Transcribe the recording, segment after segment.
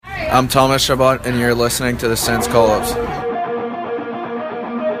I'm Thomas Chabot, and you're listening to the Sens Call-Ups. Now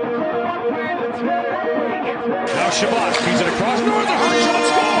Chabot feeds it across. North, the hard shot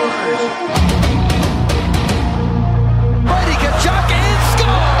scores! Brady Tkachuk and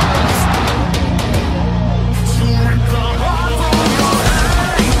scores!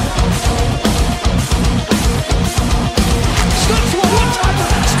 Stutzla, one time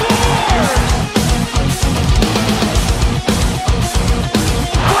and scores!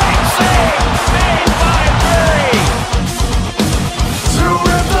 Great save! Made by Murray! To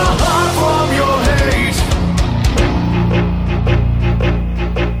rip the heart from your hate!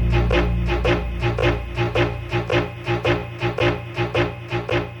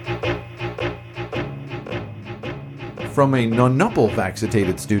 From a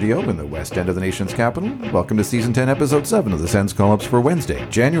nonupple-vaccinated studio in the west end of the nation's capital, welcome to Season 10, Episode 7 of the Sens Call-Ups for Wednesday,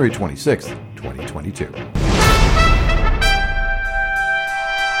 January 26th, 2022.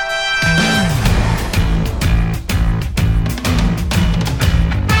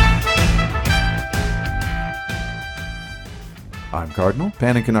 I'm Cardinal,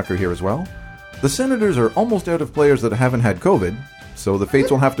 Pan and Canuck are here as well. The Senators are almost out of players that haven't had COVID, so the Fates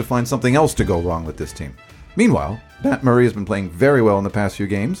will have to find something else to go wrong with this team. Meanwhile, Matt Murray has been playing very well in the past few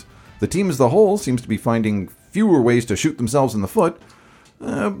games. The team as a whole seems to be finding fewer ways to shoot themselves in the foot,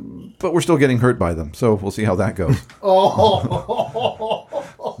 but we're still getting hurt by them, so we'll see how that goes.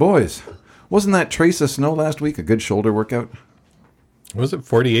 Boys, wasn't that trace of snow last week a good shoulder workout? Was it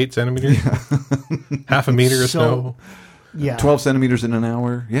 48 centimeters? Half a meter of snow? Yeah. 12 centimeters in an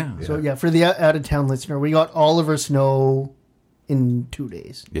hour? Yeah. So, yeah, for the out-of-town listener, we got all of our snow in 2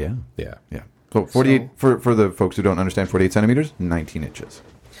 days. Yeah. Yeah. Yeah. So 48, for the folks who don't understand, 48 centimeters, 19 inches.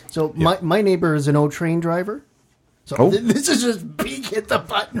 So my neighbor is an O-train driver. So this is just peek hit the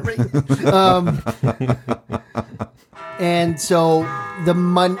button right. And so the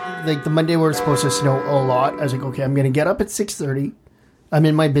Monday we're supposed to snow a lot. I was like, okay, I'm going to get up at 6:30. I'm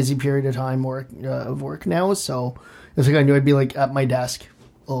in my busy period of time of work now, so I was like, I knew I'd be like at my desk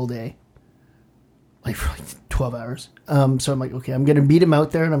all day, like for like 12 hours. So I'm like, okay, I'm going to beat him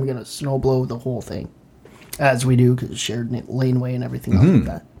out there and I'm going to snow blow the whole thing, as we do because it's shared laneway and everything else like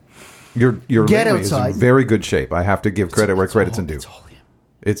that. Your Get laneway is outside. in very good shape. I have to give credit where credit's due. It's all him.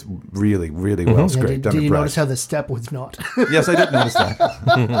 It's really, really well scraped. Did I'm you notice impressed. how the step was not? Yes, I did notice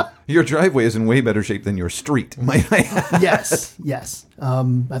that. Your driveway is in way better shape than your street, might I add. Yes.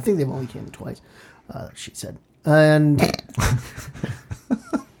 I think they've only came twice, she said. And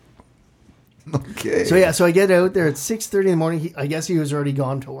Okay. so I get out there at 6:30 in the morning. I guess he was already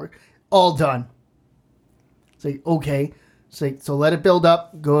gone to work. All done. It's like, okay. It's like, so let it build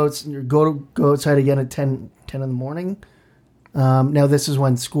up. Go outside again at 10 in the morning. Now this is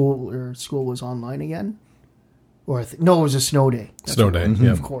when school was online again. Or no, it was a snow day. Snow day,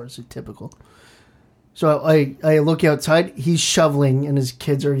 yeah. Of course, it's typical. So I look outside. He's shoveling, and his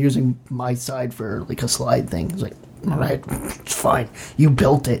kids are using my side for like a slide thing. It's like, all right, it's fine. You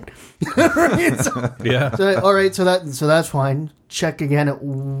built it. Right? Yeah. So, all right, so that's fine. Check again at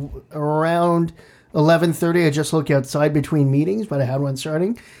around 11:30. I just look outside between meetings, but I had one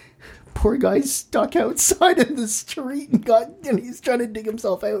starting. Poor guy's stuck outside in the street and he's trying to dig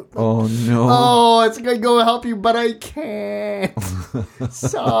himself out. Oh, no. Oh, it's going to go help you, but I can't.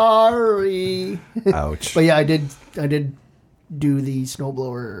 Sorry. Ouch. But yeah, I did do the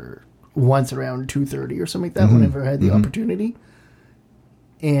snowblower once around 2:30 or something like that whenever I had the opportunity.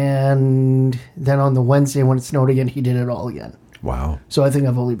 And then on the Wednesday when it snowed again, he did it all again. Wow. So I think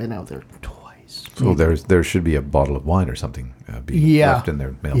I've only been out there twice. So there should be a bottle of wine or something being left in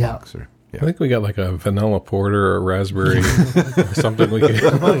their mailbox. Yeah. I think we got like a vanilla porter or a raspberry or something we can.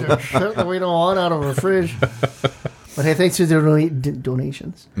 Shit that we don't want out of our fridge. But hey, thanks for the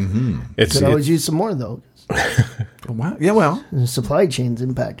donations. Could always use some more though. Oh, wow. Yeah, well, The supply chain's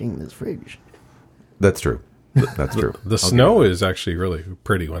impacting this fridge. that's true. That's true. The snow is actually really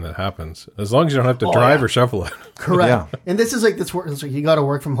pretty when that happens. As long as you don't have to drive or shovel it. Correct. Yeah. And this is like this work. It's like you got to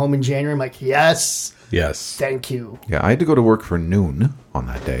work from home in January. I'm like, yes, Yes. thank you. Yeah, I had to go to work for noon on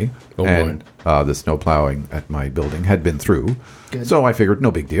that day. Oh, and the snow plowing at my building had been through. Good. So I figured,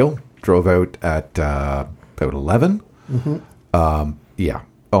 no big deal. Drove out at about 11. Yeah,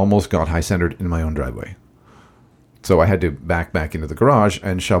 almost got high-centered in my own driveway. So I had to back into the garage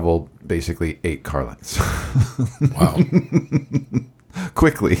and shovel basically 8 car lengths. Wow.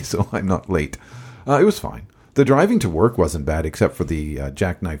 Quickly, so I'm not late. It was fine. The driving to work wasn't bad, except for the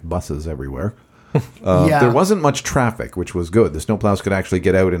jackknife buses everywhere. There wasn't much traffic, which was good. The snowplows could actually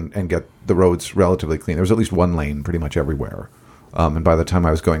get out and get the roads relatively clean. There was at least one lane pretty much everywhere. And by the time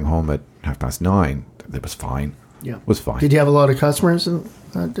I was going home at 9:30, it was fine. Yeah. was fine. Did you have a lot of customers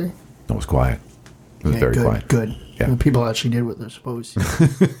that day? It was quiet. It was very good, quiet. Good. Yeah. And people actually did what they're supposed to.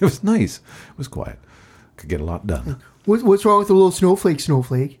 It was nice. It was quiet. Could get a lot done. What's wrong with the little snowflake?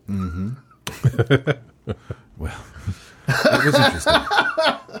 Well, it was interesting.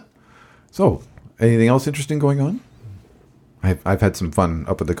 So, anything else interesting going on? I've had some fun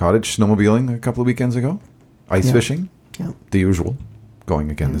up at the cottage, snowmobiling a couple of weekends ago, ice fishing, Yeah. the usual. Going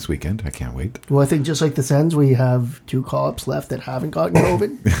again this weekend. I can't wait. Well, I think just like the Sens, we have 2 call-ups left that haven't gotten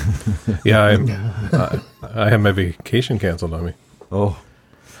COVID. Yeah, I have my vacation canceled on me. Oh,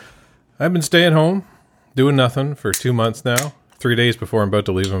 I've been staying home, doing nothing for 2 months now. 3 days before I'm about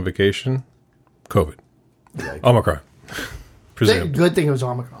to leave on vacation, COVID. Omicron. Presumed. Good thing it was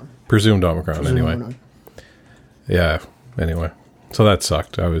Omicron. Presumed Omicron, anyway. Yeah, anyway. So that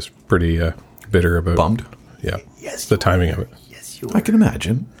sucked. I was pretty bitter about bummed. Yeah, Yes, the timing of it. Yes, you I can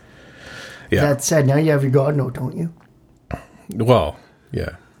imagine. Yeah. That said, now you have your God note, don't you? Well,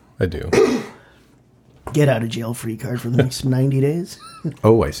 yeah, I do. Get out of jail free card for the next 90 days.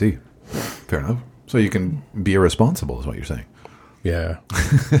 Oh, I see. Fair enough. So you can be irresponsible, is what you're saying. Yeah.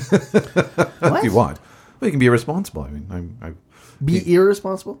 If you want. Well, you can be irresponsible. I mean, Be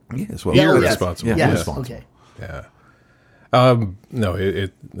irresponsible? yes. Well, Yeah, Irresponsible. Yeah, Yes, irresponsible. okay. Yeah. No,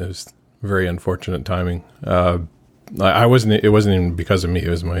 it was very unfortunate timing. I wasn't. It wasn't even because of me. It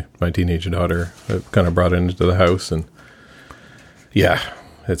was my teenage daughter that kind of brought it into the house, and yeah,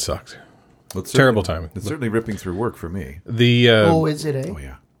 it sucked. Well, it's Terrible certainly- timing. It's certainly ripping through work for me. The Is it, eh? Oh,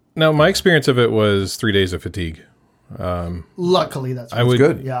 yeah. now my experience of it was 3 days of fatigue. Luckily, that's I would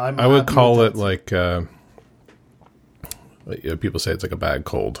good. Yeah, I'm I would happy call with it like people say it's like a bad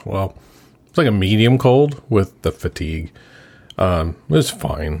cold. Well, it's like a medium cold with the fatigue. It was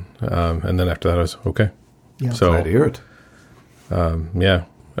fine, and then after that, I was okay. Yeah. So Glad to hear it. yeah,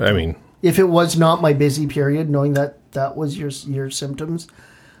 I mean, If it was not my busy period, knowing that that was your symptoms,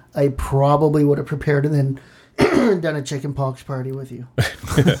 I probably would have prepared and then done a chicken pox party with you.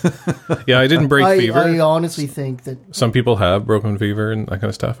 yeah, I didn't break fever. I honestly think that Some people have broken fever and that kind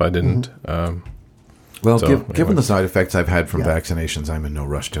of stuff. I didn't. Well, So, given anyway. the side effects I've had from Yeah. vaccinations, I'm in no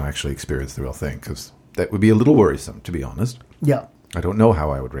rush to actually experience the real thing because that would be a little worrisome, to be honest. yeah. I don't know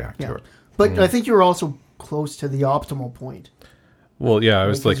how I would react Yeah. to it. But I think you were also close to the optimal point. Well, yeah, I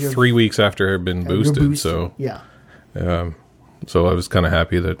was like Because you're- 3 weeks after I'd been You're boosted, so yeah. so I was kind of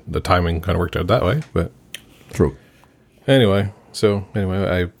happy that the timing kind of worked out that way. But True. anyway,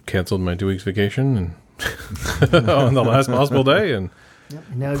 I canceled my 2 weeks vacation and on the last possible day and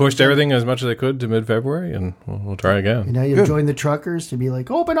Now pushed you've- everything as much as I could to mid-February, and we'll try And again. now you've Good. joined the truckers to be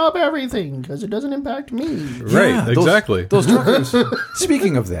like, open up everything because it doesn't impact me. Right, Yeah, those- exactly. Those truckers.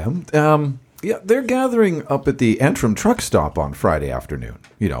 Speaking of them, yeah, they're gathering up at the Antrim truck stop on Friday afternoon,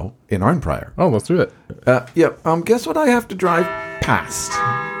 in Arnprior. Oh, let's do it. Guess what I have to drive past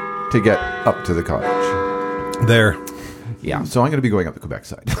to get up to the cottage? There. Yeah. So I'm going to be going up the Quebec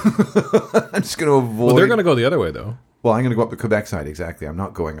side. I'm just going to avoid... Well, they're going to go the other way, though. Well, I'm going to go up the Quebec side, exactly. I'm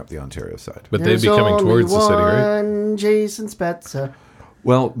not going up the Ontario side. But There's they'd be coming only towards the city, right? one Jason Spezza.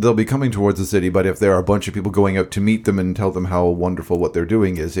 Well, they'll be coming towards the city, but if there are a bunch of people going out to meet them and tell them how wonderful what they're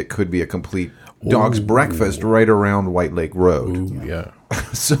doing is, it could be a complete dog's breakfast right around White Lake Road. Ooh, yeah.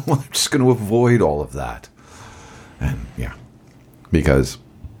 So I'm just going to avoid all of that. And yeah, because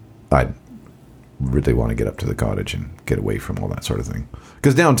I really want to get up to the cottage and get away from all that sort of thing.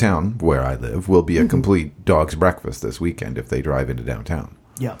 Because downtown, where I live, will be a complete dog's breakfast this weekend if they drive into downtown.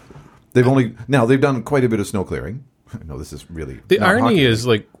 Yeah. They've done quite a bit of snow clearing. I know this is really The not irony hockey, is,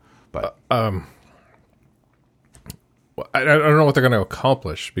 like, but I don't know what they're going to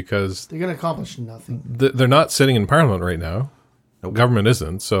accomplish because They're going to accomplish nothing. they're not sitting in Parliament right now. Government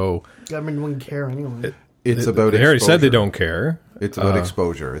isn't, so Government wouldn't care anyway. it's about they already said they exposure. don't care. It's about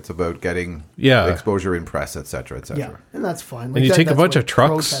exposure. It's about getting Yeah. exposure in press, etc., etc. Yeah. And that's fine. And you take a that's bunch what of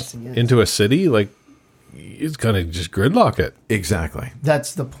trucks protesting is. into a city, like, it's going to just gridlock it. Exactly.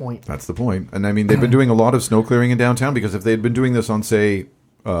 That's the point. That's the point. And I mean, they've been doing a lot of snow clearing in downtown because if they'd been doing this on, say,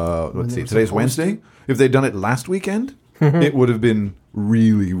 let's see, today's Wednesday. If they'd done it last weekend, it would have been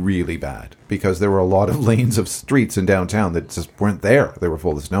really, really bad because there were a lot of lanes of streets in downtown that just weren't there. They were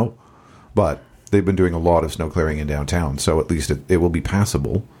full of snow. But they've been doing a lot of snow clearing in downtown, so at least it will be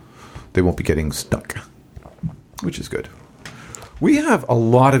passable. They won't be getting stuck, which is good. We have a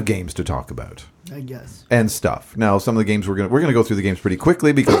lot of games to talk about. I guess. And stuff. Now, some of the games we're gonna go through the games pretty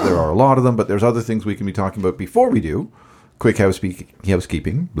quickly because there are a lot of them, but there's other things we can be talking about before we do. Quick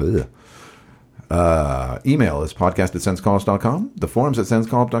housekeeping. Blah. Email is podcast@senscollege.com. The forums at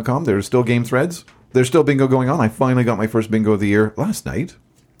senscollege.com. There's still game threads. There's still bingo going on. I finally got my first bingo of the year last night.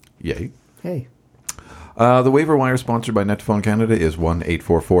 Yay. Hey. The waiver wire sponsored by Netphone Canada is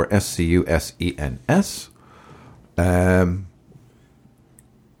 1-844-SCUSENS.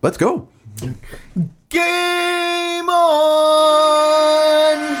 Let's go. Game on!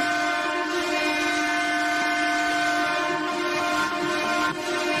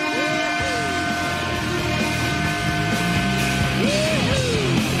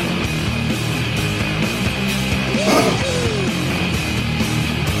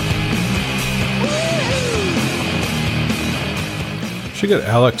 Should get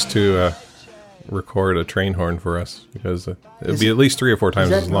Alex to record a train horn for us because it'd be at least 3 or 4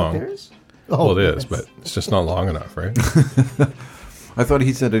 times as long. Oh, Well, it is, but it's just not long enough, right? I thought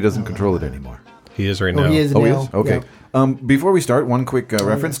he said he doesn't control it anymore. He is right now. He is Oh, he now. is? Okay. Yeah. Before we start, one quick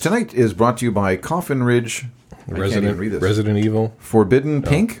reference. Tonight is brought to you by Coffin Ridge. I can't even read this. Resident Evil. Forbidden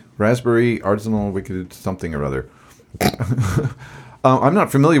Pink, Raspberry, Artisanal, Wicked, something or other. I'm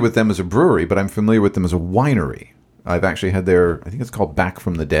not familiar with them as a brewery, but I'm familiar with them as a winery. I've actually had their, I think it's called Back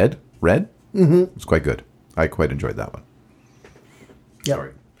from the Dead, Red. Mm-hmm. It's quite good. I quite enjoyed that one. Yep.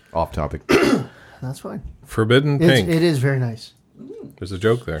 Sorry. Off topic. That's fine. Forbidden Pink. It is very nice. There's a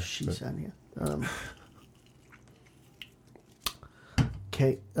joke there. She said, yeah.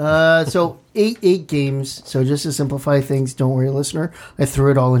 Okay. So eight games. So just to simplify things, don't worry, listener. I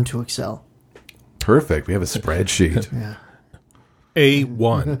threw it all into Excel. Perfect. We have a spreadsheet. Yeah.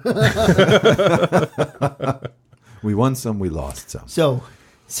 A1. We won some, we lost some. So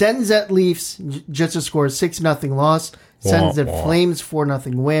Sens at Leafs, just a score 6-0 loss. Sens at Wah. Flames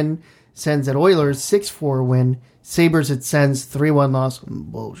 4-0 win. Sens at Oilers 6-4 win. Sabres at Sens 3-1 loss.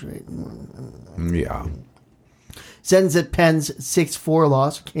 Bullshit. Yeah. Sens at Pens 6-4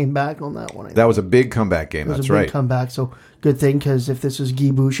 loss. Came back on that one. I think. That was a big comeback game. It was That's a big right. comeback. So good thing, because if this was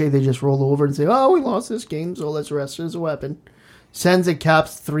Guy Boucher, they just roll over and say, "Oh, we lost this game, so let's rest it as a weapon." Sens at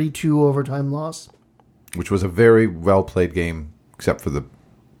Caps 3-2 overtime loss. Which was a very well played game, except for the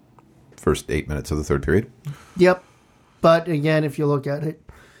first 8 minutes of the third period. Yep. But again, if you look at it,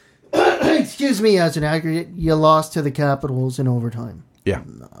 excuse me, as an aggregate, you lost to the Capitals in overtime. Yeah.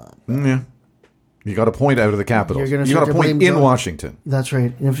 Yeah. You got a point out of the Capitals. You're gonna You got start a to point blame in John. Washington. That's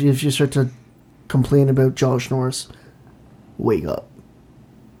right. And if you start to complain about Josh Norris, wake up.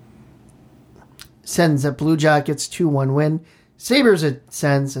 Sens at Blue Jackets 2-1 win. Sabres at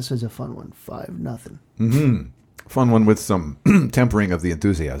Sens. This was a fun one. 5-0. Fun one with some tempering of the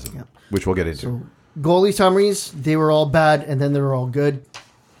enthusiasm, Yeah. which we'll get into. So goalie summaries, they were all bad and then they were all good.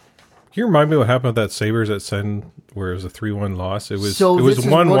 Can you remind me what happened with that Sabres at Sen, where it was a 3-1 loss? It was So it was this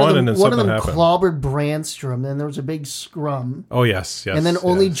is 1-1 and then one of something them happened. clobbered Brandstrom. Then there was a big scrum. Oh yes. And then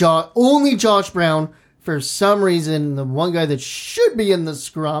only Josh Brown, for some reason, the one guy that should be in the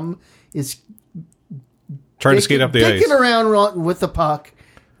scrum is trying to skate up the ice. dicking around with the puck,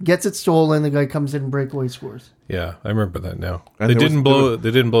 gets it stolen. The guy comes in and breakaway scores. Yeah, I remember that now. And They there didn't was- blow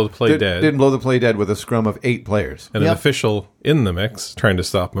the play dead. Didn't blow the play dead with a scrum of 8 players. And an Yep. official in the mix trying to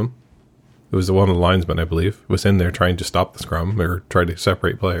stop him. It was one of the linesmen, I believe, was in there trying to stop the scrum or try to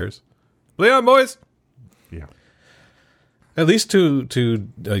separate players. Play on, boys! Yeah. At least to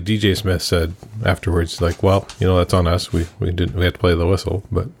DJ Smith said afterwards, like, well, that's on us. We had to play the whistle,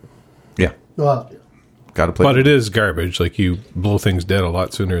 but Yeah. Well, Got to play. it is garbage. Like, you blow things dead a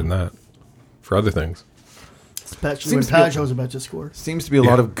lot sooner than that for other things. especially when Seems to be- Pajot's about to score. Seems to be a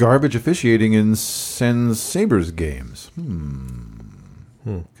lot of garbage officiating in Sens Sabres games.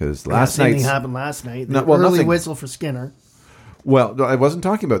 Because last Same thing night. happened last night. The No, well, early nothing- whistle for Skinner. Well, no, I wasn't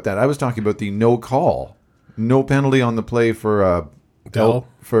talking about that. I was talking about the no call, no penalty on the play for Dell?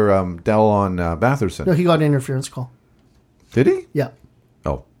 Dell on Batherson. No, he got an interference call. Did he? Yeah,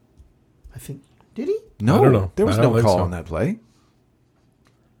 Oh I think. Did he? no, I don't know. There was I don't no think call so. on that play.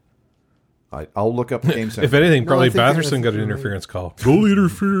 I'll look up the game center. If anything, No, probably I think Batherson got an you're right. interference call. Goal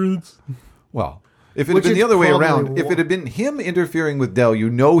interference. Well, if it had Which been is the other way probably around, if wha- it had been him interfering with Dell,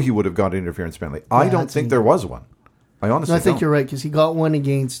 he would have got an interference penalty. I Yeah, don't that's think me. there was one. I honestly No, I think don't. you're right, because he got one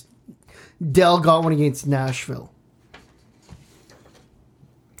against Dell. Got one against Nashville.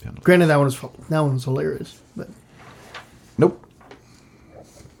 Yeah, no. Granted, that one was hilarious, but Nope.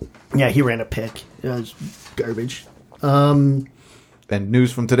 yeah, he ran a pick. It was garbage. And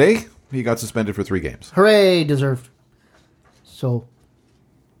news from today, he got suspended for 3 games. Hooray, deserved. So,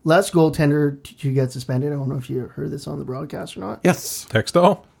 last goaltender to get suspended. I don't know if you heard this on the broadcast or not. Yes.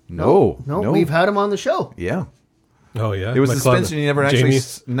 Textall? No. No, we've had him on the show. Yeah. Oh, yeah. It was McLennan. suspension he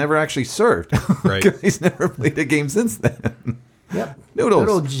never actually served. Right. He's never played a game since then. Yep. Noodles.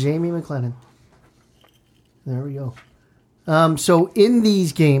 Good old Jamie McLennan. There we go. So in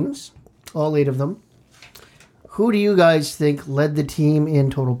these games, all 8 of them, who do you guys think led the team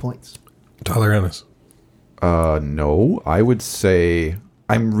in total points? Tyler Ennis. No, I would say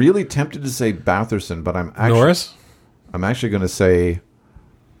I'm really tempted to say Batherson, but I'm Norris? actually going to say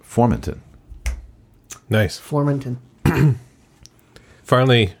Formanton. Nice. Formanton.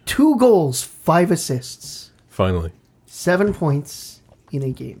 Finally. 2 goals, 5 assists, Finally. 7 points in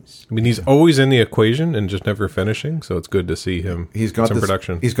 8 games. I mean, he's always in the equation and just never finishing, so it's good to see him. He's got some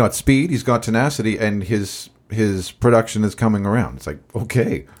production. He's got speed. He's got tenacity, and his production is coming around. It's like,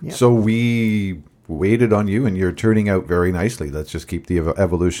 okay, so we waited on you, and you're turning out very nicely. Let's just keep the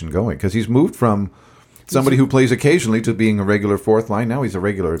evolution going, because he's moved from somebody who plays occasionally to being a regular fourth line. Now he's a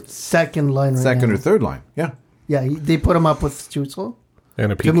regular Second line right second now. or third line. Yeah, Yeah, they put him up with Stützle.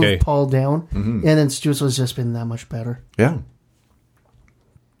 And a They moved PK. Paul down, and then Stützle's just been that much better. yeah.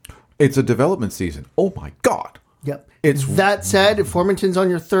 It's a development season. Oh my God! Yep. It's- That said, if Formanton's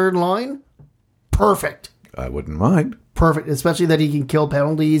on your third line, perfect. I wouldn't mind. Perfect, especially that he can kill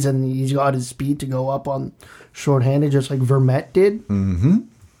penalties and he's got his speed to go up on shorthanded, just like Vermette did. Mm-hmm.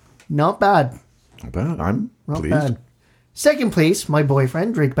 Not bad. Not bad. I'm Not pleased. bad. Second place, my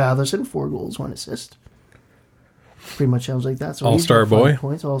boyfriend, Drake Batherson, 4 goals, 1 assist. Pretty much sounds like that. So he's All-star got 5 boy.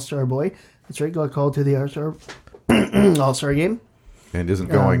 points, all-star boy. That's right, got called to the All-Star All-Star game. And isn't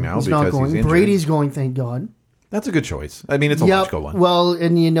going now He's because not going. he's injured. Brady's going, thank God. That's a good choice. I mean, it's a Yep. logical one. Well,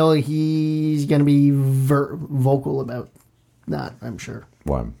 and you know he's going to be vocal about that, I'm sure.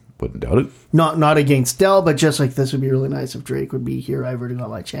 Well, I wouldn't doubt it. Not against Dell, but just like this would be really nice if Drake would be here. I've already got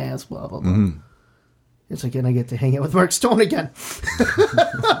my chance, blah, blah, blah. Mm-hmm. It's like, and I get to hang out with Mark Stone again.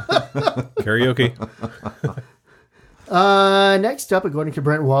 Karaoke. Next up, according to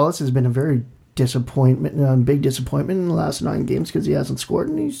Brent Wallace, has been a very big disappointment in the last 9 games because he hasn't scored,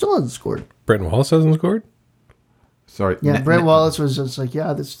 and he still hasn't scored. Brenton Wallace hasn't scored? Sorry. Yeah, Brent Wallace was just like,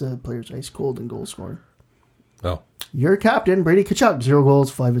 yeah, this the player's ice cold and goal scoring. Oh. Your captain, Brady Tkachuk, 0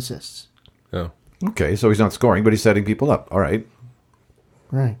 goals, 5 assists. Oh. Okay, so he's not scoring, but he's setting people up. All right.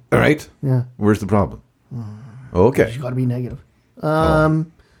 Right. All right. Yeah. Where's the problem? Okay. He's got to be negative. Other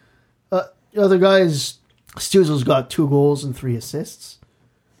guys, Stützle's got 2 goals and 3 assists.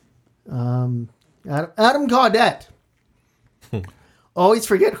 Adam Gaudette. Always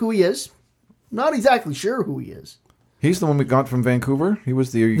forget who he is. Not exactly sure who he is. He's the one we got from Vancouver. He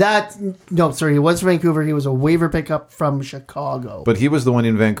was the... He was from Vancouver. He was a waiver pickup from Chicago. But he was the one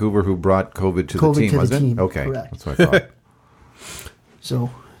in Vancouver who brought COVID to the team, wasn't it? Okay. Correct. That's what I thought. So,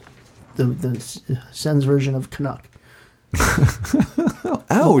 the Sens version of Canuck.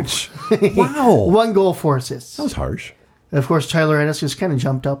 Ouch. Wow. 1 goal, 4 assists. That was harsh. Of course, Tyler Ennis just kind of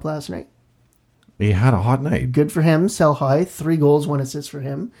jumped up last night. He had a hot night. Good for him. Sell high. 3 goals, 1 assist for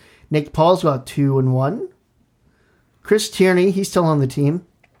him. Nick Paul's got 2 and 1. Chris Tierney, he's still on the team.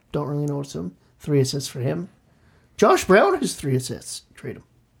 Don't really notice him. 3 assists for him. Josh Brown has 3 assists. Trade him.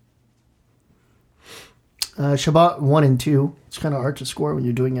 Shabbat 1 and 2. It's kind of hard to score when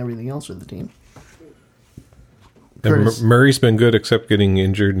you're doing everything else with the team. And Curtis. Murray's been good except getting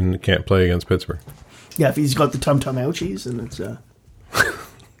injured and can't play against Pittsburgh. Yeah, if he's got the tum-tum ouchies, then it's...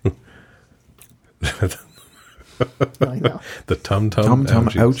 I know. The tum-tum Tum-tum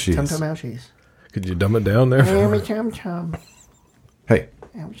ouchies. ouchies. Tum-tum ouchies. Could you dumb it down there? Hammy tum-tum. Hey,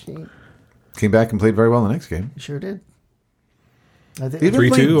 Ouchie. came back and played very well the next game. Sure did. I think He's been 3-2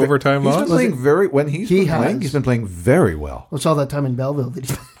 playing overtime He's loss? been playing very... When he's He been playing, has. he's been playing very well. It's all that time in Belleville that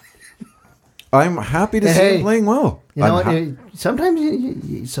he's... I'm happy to see Hey. him playing well. You know, I'm sometimes you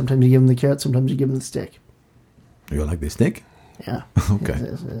give him the carrot, sometimes you give him the stick. You like this stick? Yeah. Okay.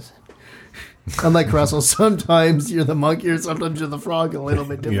 Yes. Unlike Russell, sometimes you're the monkey or sometimes you're the frog, a little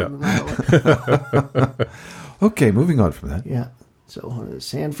bit different than that one. Okay, moving on from that. Yeah. So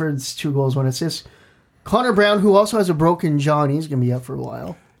Sanford's 2 goals, 1 assist. Connor Brown, who also has a broken jaw, and he's going to be out for a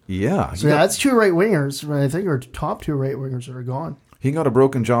while. Yeah. So that's 2 right wingers, I think, are top 2 right wingers that are gone. He got a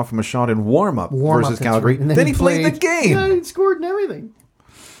broken jaw from a shot in warm-up versus that's Calgary. right. And Then he played the game. Yeah, he scored and everything.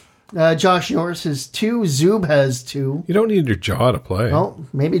 Josh Norris has 2. Zub has 2. You don't need your jaw to play. Well,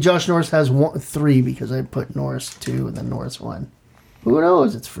 maybe Josh Norris has 3 because I put Norris 2 and then Norris 1. Who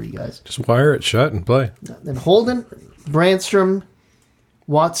knows? It's free, guys. Just wire it shut and play. Then Holden, Brandstrom,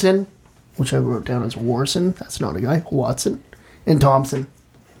 Watson, which I wrote down as Warson. That's not a guy. Watson. And Thompson.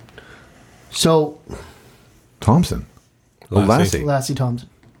 So, Thompson. Lassie. Lassie Thompson.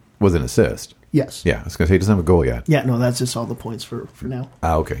 Was an assist. Yes. Yeah, I was going to say he doesn't have a goal yet. Yeah, no, that's just all the points for now.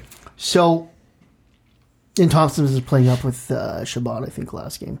 Okay. So, and Thompson was playing up with Shabbat, I think,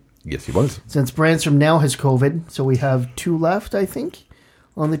 last game. Yes, he was. Since Brandstrom now has COVID, so we have 2 left, I think,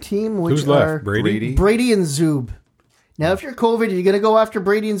 on the team. Which Who's left? are Brady? Brady and Zub. Now, if you're COVID, are you going to go after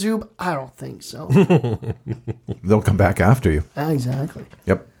Brady and Zub? I don't think so. They'll come back after you. Exactly.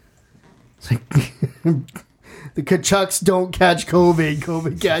 Yep. It's like The Kachucks don't catch COVID.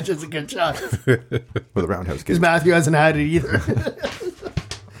 COVID catches the Kachucks. For the Roundhouse Because Kids. Matthew hasn't had it either.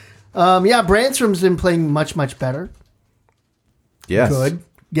 Brandstrom's been playing much, much better. Yes. Good.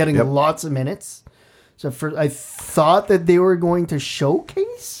 Getting Yep. lots of minutes. So I thought that they were going to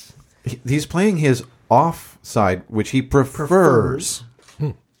showcase. He's playing his offside, which he prefers.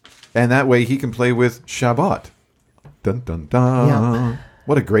 And that way he can play with Shabbat. Dun, dun, dun. Yeah.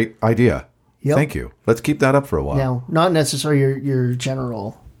 What a great idea. Yep. Thank you. Let's keep that up for a while. Now, not necessarily your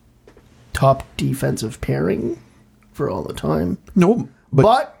general top defensive pairing for all the time. No,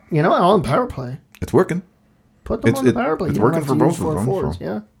 But on power play. it's working. Put them on the power play. It's You don't working have for to use both of them. forwards, so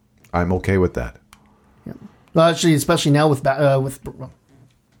yeah. I'm okay with that. Well, actually, especially now with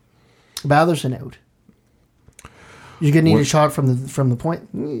Batherson out. You're going to need a shot from the point.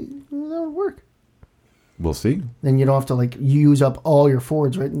 That would work. We'll see. Then you don't have to use up all your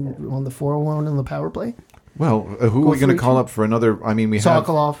forwards right on the 4-1 in the power play. Well, who are we going to call up for another? I mean, we have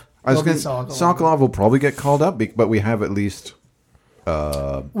Sokolov. I was It'll be going Sokolov will probably get called up, but we have at least.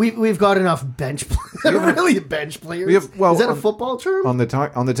 We've got enough bench players. Really, bench players. We have- well, Is that a on- football term? On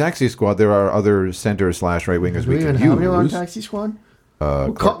the taxi squad, there are other center / right wingers Do we we even can have anyone on use. taxi squad?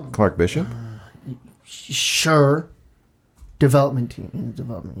 Clark Bishop. Sure. Development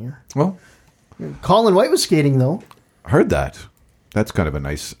year. Well, Colin White was skating though. heard that. That's kind of a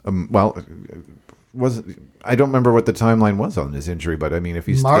nice. I don't remember what the timeline was on his injury, but I mean, if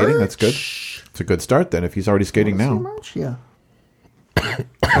he's skating, that's good. It's a good start then. If he's already skating now, March? Yeah.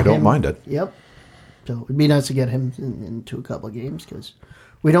 I don't mind it. Yep. So it'd be nice to get him into a couple of games because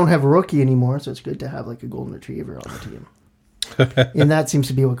we don't have a rookie anymore, so it's good to have a golden retriever on the team. And that seems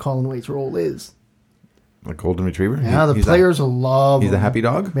to be what Colin White's role is. A golden retriever. Yeah, the players will love He's him. a happy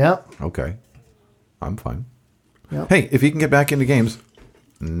dog. Yep. Okay, I'm fine. Yep. Hey, if he can get back into games,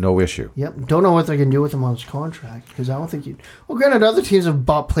 no issue. Yep. Don't know what they can do with him on his contract because I don't think you. Well, granted, other teams have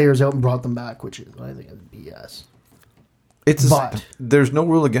bought players out and brought them back, which is I think is BS. But- There's no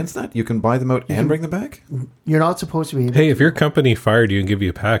rule against that. You can buy them out and bring them back. You're not supposed to be. Able Hey, if your company fired you and give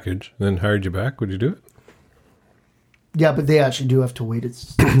you a package, and then hired you back, would you do it? Yeah, but they actually do have to wait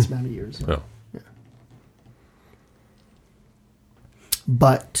its amount of years. No.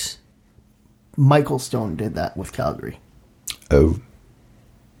 But Michael Stone did that with Calgary. Oh,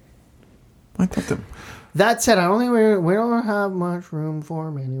 I thought that. That said, I don't think we don't have much room for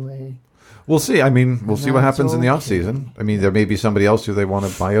him anyway. We'll see. I mean, we'll see what That's happens in the okay. off season. I mean, there may be somebody else who they want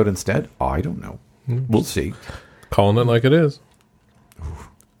to buy out instead. I don't know. We'll see. Calling it like it is.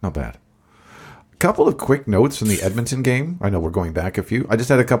 Not bad. A couple of quick notes from the Edmonton game. I know we're going back a few. I just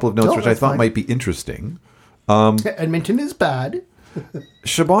had a couple of notes No, which I that's thought fine. might be interesting. Edmonton is bad.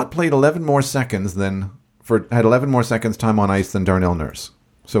 Shabbat played 11 more seconds had 11 more seconds time on ice than Darnell Nurse.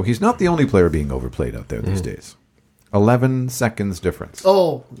 So he's not the only player being overplayed out there these days. 11 seconds difference.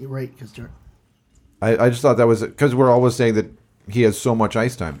 Oh, you're right. Because I just thought that was because we're always saying that he has so much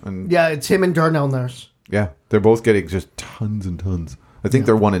ice time, and yeah, it's him and Darnell Nurse. yeah, they're both getting just tons and tons. I think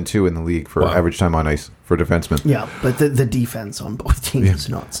they're 1 and 2 in the league for Wow. average time on ice for defensemen. Yeah, but the defense on both teams is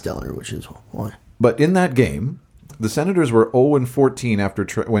not stellar, which is why. But in that game, the Senators were 0 and 14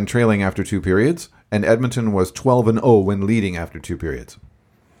 when trailing after 2 periods, and Edmonton was 12 and 0 when leading after 2 periods.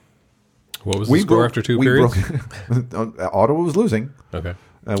 What was the score after 2 periods? Ottawa was losing. Okay.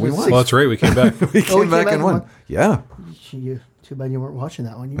 We won. Well, that's right. We came back. We came back and won. Yeah, Too bad you weren't watching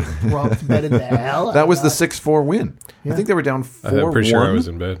that one. You rocked betted the hell out that of was the 6-4 win. Yeah. I think they were down 4-1. I'm pretty sure I was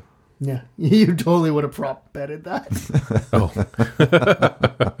in bed. Yeah, you totally would have prop betted that. Oh,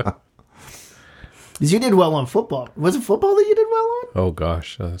 Because you did well on football. Was it football that you did well on? oh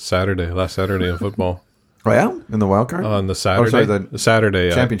gosh. Last Saturday in football. Oh, yeah? In the wild card? On the Saturday. sorry, the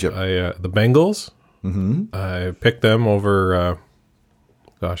Saturday. championship. The Bengals. Mm-hmm. I picked them over,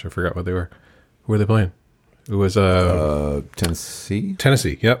 gosh, I forgot what they were. Who were they playing? It was Tennessee?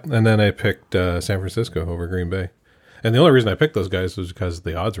 Tennessee, yep. And then I picked San Francisco over Green Bay. And the only reason I picked those guys was because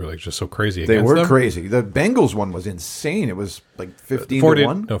the odds were just so crazy They against were them. crazy. The Bengals one was insane. It was like 15 40, to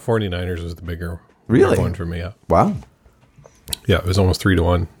 1. No, 49ers was the bigger one for me, yeah. Wow. Yeah, it was almost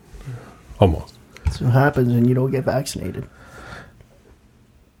 3-1. Almost. That's what happens when you don't get vaccinated.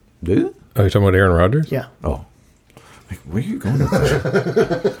 Did it? Are you talking about Aaron Rodgers? Yeah. Oh. Like, where are you going with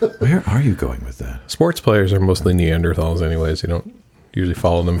that? Where are you going with that? Sports players are mostly Neanderthals anyways. You don't usually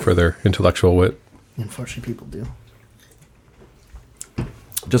follow them for their intellectual wit. Unfortunately, people do.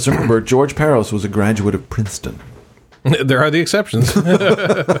 Just remember, George Peros was a graduate of Princeton. There are the exceptions.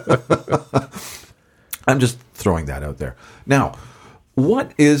 I'm just throwing that out there. Now,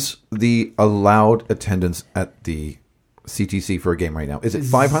 what is the allowed attendance at the CTC for a game right now? Is it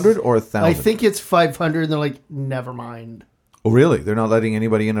 500 or 1,000? I think it's 500, and they're like, never mind. Oh, really? They're not letting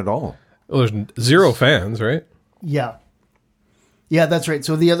anybody in at all. Well, there's 0 fans, right? Yeah. Yeah, that's right.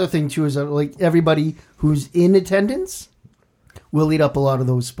 So the other thing, too, is that like everybody who's in attendance will eat up a lot of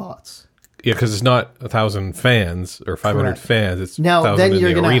those spots. Yeah, because it's not 1,000 fans or 500 Correct. Now, fans. It's 1,000 then in you're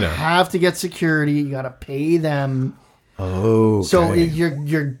the going to arena. have to get security. You got to pay them. Oh, okay. So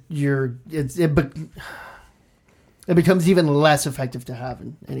it becomes even less effective to have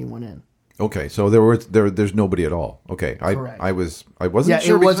anyone in. Okay, so there's nobody at all. Okay, Correct. I wasn't Yeah,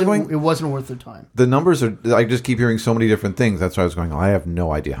 sure it because wasn't worth the time. the numbers are. I just keep hearing so many different things. That's why I was going. I have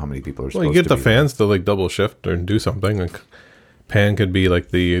no idea how many people are. Well, supposed you get to the be fans to like double shift or do something. Like Pan could be like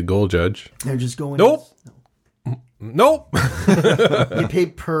the goal judge. They're just going. Nope. Nope. You pay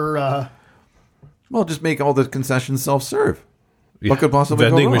per. there. Well, just make all the concessions self-serve. What could possibly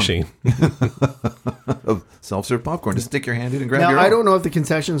vending go wrong? machine? Of self-serve popcorn. Just stick your hand in and grab Now your I own. don't know if the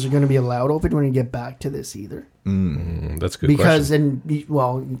concessions are going to be allowed open when you get back to this either. That's a good Because question.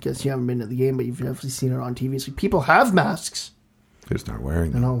 I guess you haven't been to the game, but you've definitely seen it on TV. So people have masks. They just aren't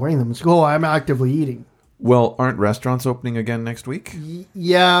wearing They're them. not wearing them. It's go. I'm actively eating. Well, aren't restaurants opening again next week?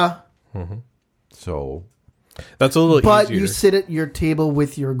 Yeah, So That's a little but easier. you sit at your table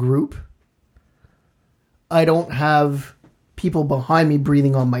with your group. I don't have people behind me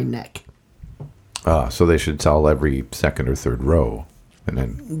breathing on my neck. so they should sell every second or third row, and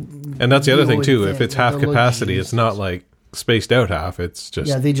then And that's the other You thing would too. think, If it's half the capacity, it's not logistics. like spaced out half. It's just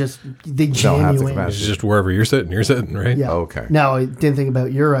Yeah, they don't jam have you the in. capacity. it's just wherever you're sitting, right? Yeah. Okay. Now I didn't think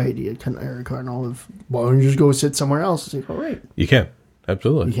about your idea, Eric Cardinal. Of why don't you just go sit somewhere else? It's like, all right, You can.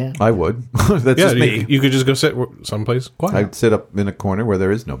 Absolutely. you can. I would. That's Yeah, just me. you could just go sit someplace quiet. I'd sit up in a corner where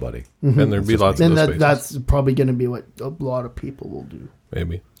there is nobody. and there'd be lots Then of those spaces. that's probably going to be what a lot of people will do.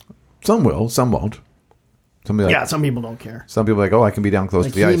 Maybe. Some will, some won't. Somebody like, Yeah, some people don't care. some people are like, oh, I can be down close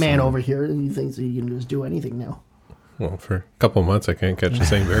Like to the ice. He-Man over here, he thinks that he can just do anything now. Well, for a couple of months, I can't catch the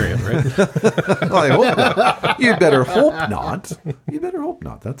same variant, right? Well, I hope not. You'd better hope not. You better hope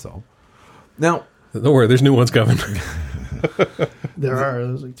not. That's all. Now, Don't worry, there's new ones coming.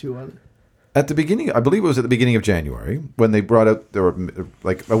 There's like 2 other. at the beginning, I believe it was at the beginning of January, when they brought out, there were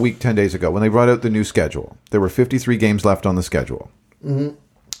like a week, 10 days ago, when they brought out the new schedule. There were 53 games left on the schedule. And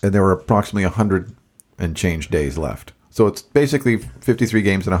there were approximately 100 and change days left. So it's basically 53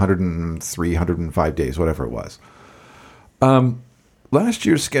 games in 103, 105 days, whatever it was. Last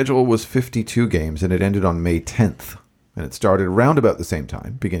year's schedule was 52 games, and it ended on May 10th. And it started around about the same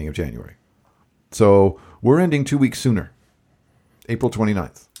time, beginning of January. So we're ending 2 weeks sooner, April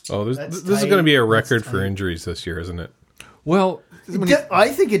 29th. Oh, That's this is tight. going to be a That's record for tight. injuries this year, isn't it? Well, I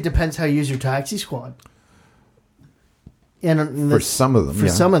think it depends how you use your taxi squad. And for some of them, for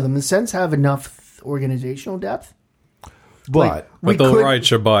yeah. some of them, the Sens have enough organizational depth, But we But they'll could- ride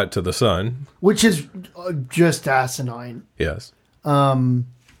Shabbat to the sun. which is just asinine. Yes.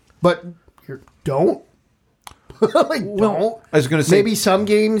 But don't. Like, don't. I was going to say, Maybe some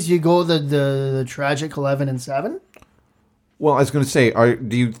games you go the tragic 11-7. well, I was going to say,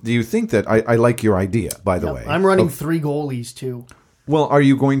 do you think that I like your idea? By the way, I'm running Of- 3 goalies too. Well, are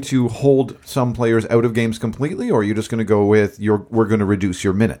you going to hold some players out of games completely, or are you just going to go with we're going to reduce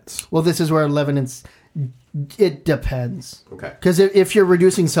your minutes? Well, this is where it depends. Okay. Because if you're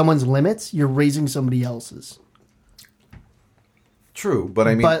reducing someone's limits, you're raising somebody else's. True, but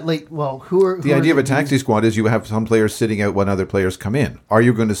I mean, But like, well, who are the idea of a taxi squad is you have some players sitting out when other players come in. Are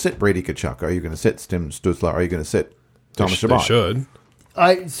you going to sit Brady Tkachuk? Are you going to sit Tim Stützle? Are you going to sit Thomas They Chabot? should.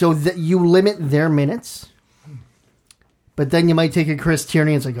 So that you limit their minutes, but then you might take a Chris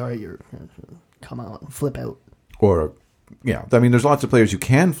Tierney. And it's like, all right, you're come out, flip out. Or, yeah, I mean, there's lots of players you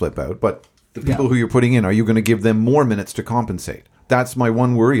can flip out, but the people who you're putting in, are you going to give them more minutes to compensate? That's my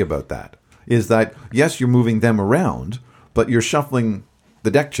one worry about that, is that, yes, you're moving them around, but you're shuffling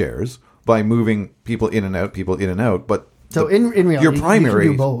the deck chairs by moving people in and out, but So in reality, your you primary,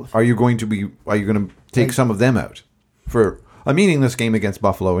 can do both. are you going to take some of them out for a meaningless game against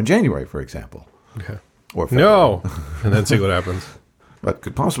Buffalo in January, for example? Okay. Or February. No. And then see what happens. What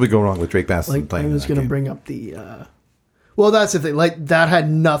could possibly go wrong with Drake Bassett Like, playing I in was that going to game? bring up the. Well, that's the thing. Like that had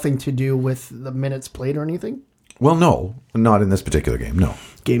nothing to do with the minutes played or anything. Well, no, not in this particular game, no.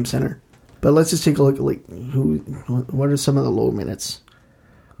 Game Center. But let's just take a look at like what are some of the low minutes?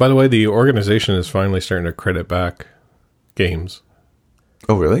 By the way, the organization is finally starting to credit back games.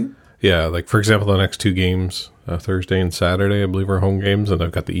 Oh, really? Yeah, like for example, the next 2 games, Thursday and Saturday, I believe, are home games, and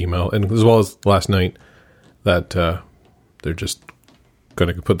I've got the email, and as well as last night, that they're just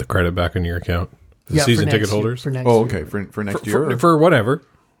going to put the credit back in your account. The Yeah, season for ticket next year- holders for next Oh, year. okay. For next year? for whatever.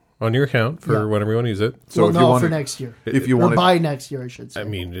 on your account for Yeah. whenever you want to use it. So if you no, want for next year. if you Or want by next year, I should say. I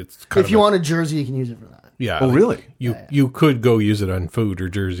mean, it's kind if you want a jersey, you can use it for that. yeah. Oh, really? You could go use it on food or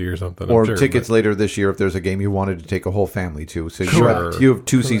jersey or something. I'm or sure, tickets but- later this year if there's a game you wanted to take a whole family to. So Correct. you have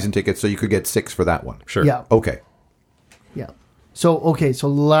 2 season tickets, so you could get 6 for that one. Sure. Yeah. Okay. Yeah. So, okay. So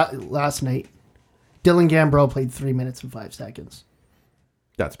last night, Dylan Gambrell played 3 minutes and 5 seconds.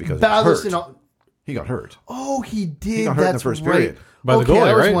 That's because he got Ballast hurt. He got hurt. Oh, he did. He got hurt in the That's first right. period. By the okay, goalie,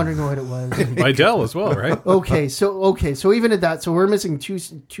 I was right? wondering what it was. By Dell as well, right? okay, so even at that, so we're missing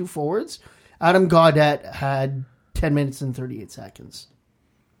two forwards. Adam Gaudette had 10 minutes and 38 seconds.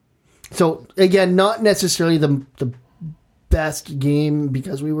 So again, not necessarily the best game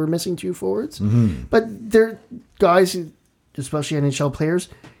because we were missing 2 forwards, but they're guys, especially NHL players.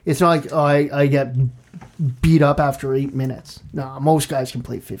 It's not like I get beat up after 8 minutes. No, most guys can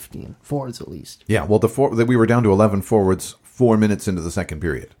play 15 forwards at least. Yeah, well, we were down to 11 forwards 4 minutes into the second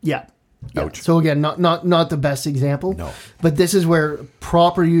period. Yeah. Yeah. Ouch. So again, not the best example. No. But this is where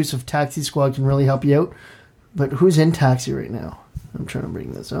proper use of Taxi Squad can really help you out. But who's in Taxi right now? I'm trying to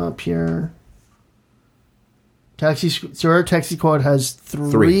bring this up here. So our Taxi Squad has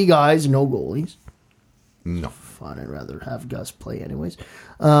 3 guys, no goalies. No. Fine, I'd rather have Gus play anyways.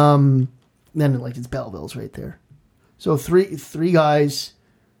 Then like it's Belleville's right there. So three guys,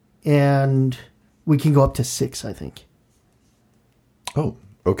 and we can go up to 6, I think. Oh,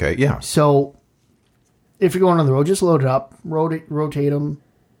 okay, yeah. So, if you're going on the road, just load it up, rotate them.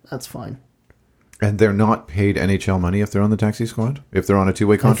 That's fine. And they're not paid NHL money if they're on the Taxi Squad? If they're on a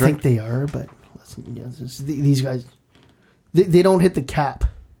 2-way I contract? think they are, but these guys, they don't hit the cap.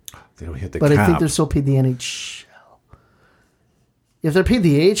 They don't hit the But cap. I think they're still paid the NHL. If they're paid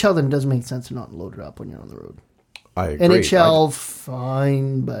the AHL, then it doesn't make sense to not load it up when you're on the road. I agree. NHL,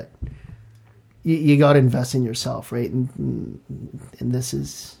 fine, but you got to invest in yourself, right? And this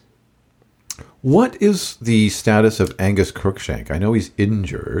is... What is the status of Angus Crookshank? I know he's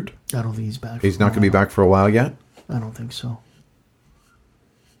injured. I don't think he's back. He's not going to be back for a while yet? I don't think so.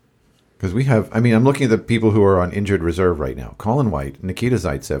 Because we have, I'm looking at the people who are on injured reserve right now. Colin White, Nikita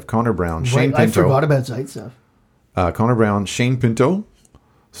Zaitsev, Connor Brown, Shane I Pinto. forgot about Zaitsev. Connor Brown, Shane Pinto,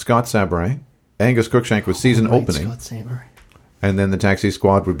 Scott Sabourin, Angus Crookshank with season Right, opening. Scott Saber. And then the Taxi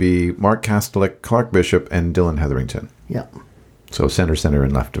Squad would be Mark Kastelik, Clark Bishop, and Dylan Hetherington. Yeah. So center,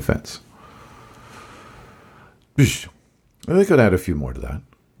 and left defense. They could add a few more to that.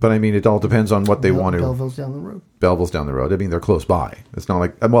 But it all depends on what they want to. Belleville's down the road. Belleville's down the road. They're close by. It's not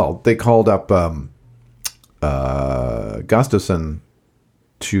like, they called up Gustafson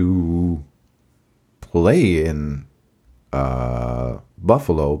to play in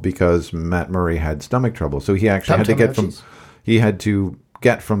Buffalo because Matt Murray had stomach trouble. So he actually had to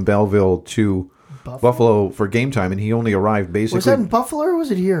get from Belleville to Buffalo for game time, and he only arrived basically. Was that in Buffalo or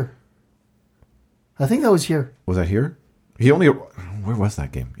was it here? I think that was here. Was that here? Where was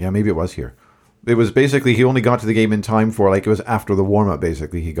that game? Yeah, maybe it was here. It was basically he only got to the game in time for it was after the warm up.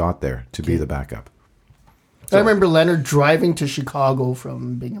 Basically, he got there to be the backup. I remember Leonard driving to Chicago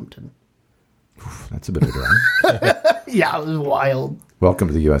from Binghamton. That's a bit of a drive. Yeah, it was wild. Welcome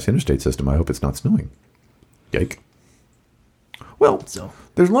to the U.S. interstate system. I hope it's not snowing. Yike. Well, So,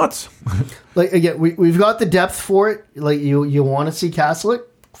 there's lots. like again, we've got the depth for it. Like you want to see Kastelik?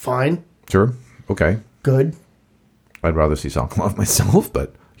 Fine, Sure. Okay. good. I'd rather see Sokolov myself,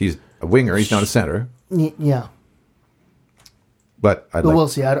 but he's a winger. He's not a center. Yeah, But but we'll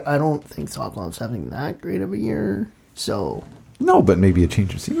see. I don't think Sokolov's having that great of a year. So no, but maybe a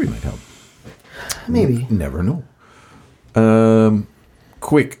change of scenery might help. maybe. Never know.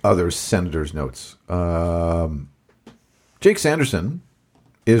 Quick other Senators notes. Jake Sanderson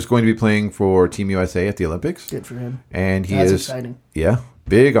is going to be playing for Team USA at the Olympics. Good for him. And That's exciting. Yeah,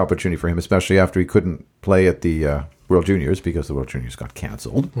 big opportunity for him, especially after he couldn't play at the World Juniors because the World Juniors got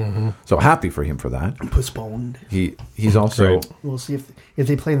canceled. Mm-hmm. So happy for him for that. Postponed. He's also Right. We'll see if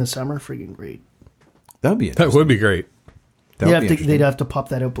they play in the summer. Freaking great. that'd be That interesting. would be great. They'd have to pop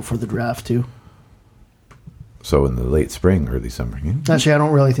that out before the draft too. So in the late spring, early summer. Yeah. Actually, I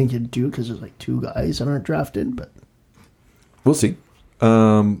don't really think you'd do because there's like 2 guys that aren't drafted. But We'll see.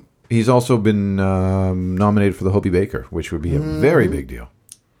 He's also been nominated for the Hobie Baker, which would be a very big deal,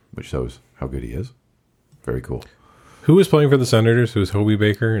 which shows how good he is. Very cool. Who was playing for the Senators? It was Hobie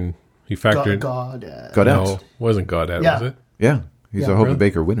Baker, and he factored. Gaudette. Gaudette. No, wasn't Gaudette, Yeah. was it? Yeah, he's Yeah. a Hobie Really?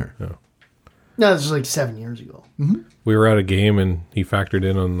 Baker winner. No, this was like 7 years ago. We were at a game, and he factored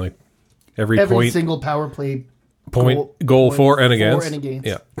in on like every Every point, single power play goal for and for against. and against.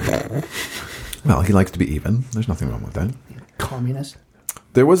 Yeah, Well, he likes to be even. There's nothing wrong with that. Communist.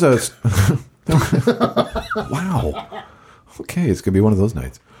 There was a... Wow. Okay, it's going to be one of those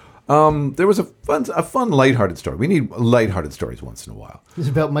nights. There was a fun, lighthearted story. We need lighthearted stories once in a while. It's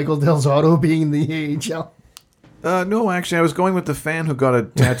about Michael Del Zotto being in the AHL. No, actually, I was going with the fan who got a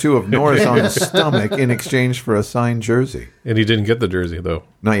tattoo of Norris on his stomach in exchange for a signed jersey. And he didn't get the jersey, though.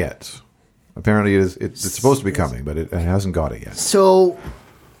 Not yet. Apparently, it's supposed to be coming, but it hasn't got it yet. So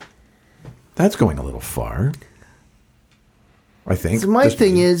That's going a little far, I think. So my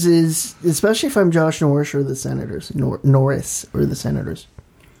thing is especially if I'm Josh Norris or the Senators, Norris or the Senators,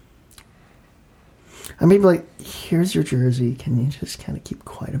 I mean, like, here's your jersey. Can you just kind of keep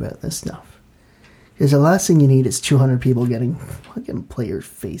quiet about this stuff? Because the last thing you need is 200 people getting fucking players'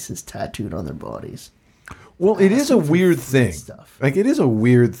 faces tattooed on their bodies. Well, it is a weird thing. Stuff. Like, it is a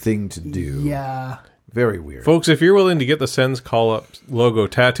weird thing to do. Yeah. Very weird. Folks, if you're willing to get the Sens call-up logo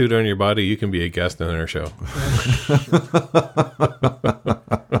tattooed on your body, you can be a guest on our show.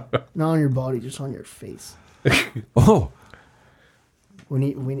 Not on your body, just on your face. Oh. We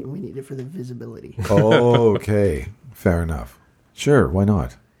need it for the visibility. Okay. Fair enough. Sure, why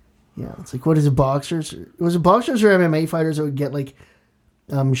not? Yeah, it's like, what is it, boxers? Was it boxers or MMA fighters that would get, like,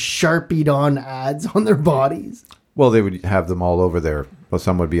 Sharpied on ads on their bodies? Well, they would have them all over their. Well,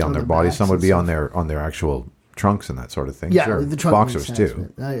 some would be on their bodies, backs some would and be stuff. on their actual trunks and that sort of thing. Yeah, sure. the trunk Boxers makes sense, too.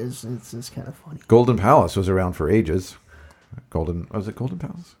 but that is, it's kind of funny. Golden Palace was around for ages. Was it Golden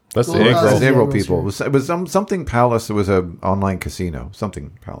Palace? That's the Well, egg that's roll. the Egg roll Egg rolls, people. yeah. It was something Palace. It was a online casino. Something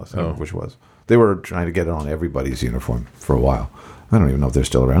Palace, I don't know which was. They were trying to get it on everybody's uniform for a while. I don't even know if they're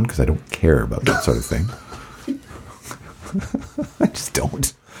still around because I don't care about that sort of thing. I just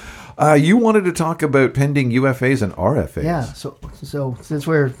don't. You wanted to talk about pending UFAs and RFAs. Yeah, so since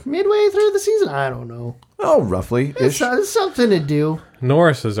we're midway through the season, I don't know. Oh, roughly. It's something to do.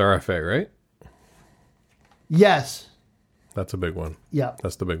 Norris is RFA, right? Yes. That's a big one. Yeah.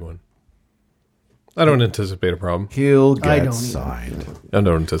 That's the big one. I don't anticipate a problem. He'll I get don't signed. I don't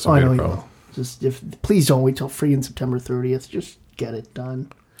Oh, I anticipate know a you problem. will. Just please don't wait till freaking September 30th. Just get it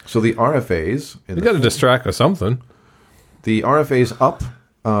done. So the RFAs, You got to distract with something. the RFAs up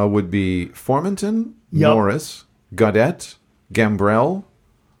would be Formanton, Yep. Norris, Gaudette, Gambrell.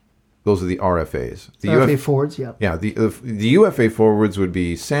 Those are the RFAs. The RFA forwards, yeah. Yeah, the UFA forwards would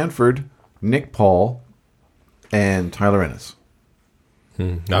be Sanford, Nick Paul, and Tyler Ennis.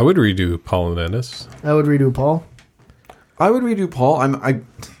 I would redo Paul and Ennis. I would redo Paul. I would redo Paul.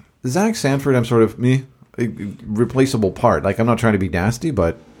 Zach Sanford. I'm sort of a replaceable part. Like, I'm not trying to be nasty,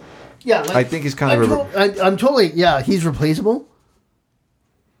 but Yeah, like, I think he's kind of I'm totally, yeah, he's replaceable.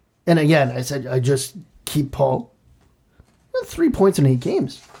 And again, I said I just keep Paul. 3 points in 8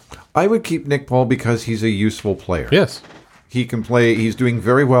 games. I would keep Nick Paul because he's a useful player. Yes. He can play. He's doing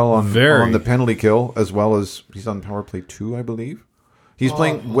very well on Very. the penalty kill, as well as he's on power play 2, I believe. He's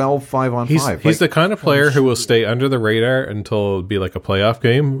playing well 5-on-5. He's the kind of player who will stay under the radar until it'll be like a playoff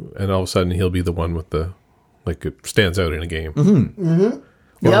game, and all of a sudden he'll be the one with the, like, it stands out in a game. Mm-hmm.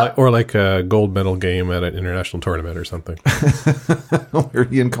 Yeah. Or like a gold medal game at an international tournament or something. where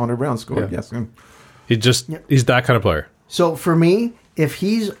he and Connor Brown scored. Yeah. Yes. He's that kind of player. So for me, if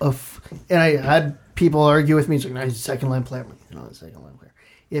he's and I had people argue with me, it's like, no, he's a second line player. I'm like, no, he's a second line player.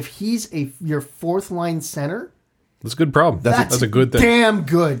 If he's your fourth line center, That's a good problem. That's a good thing. Damn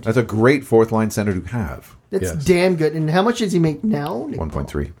good. That's a great fourth line center to have. That's Yes. damn good. And how much does he make now?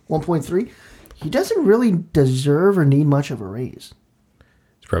 1.3. 1.3. He doesn't really deserve or need much of a raise.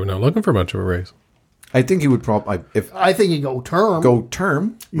 He's probably not looking for much of a raise. I think he would probably if I think you go term. go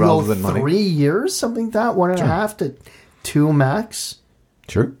term you rather go than 3 money. years, something like that, 1.5 to 2 max.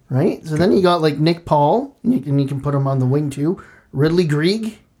 Sure. Right? So then you got like Nick Paul, and you can put him on the wing too. Ridley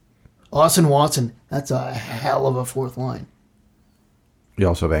Grieg, Austin Watson. That's a hell of a fourth line. You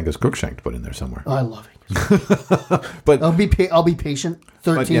also have Angus Crookshank to put in there somewhere. I love it. But I'll be patient.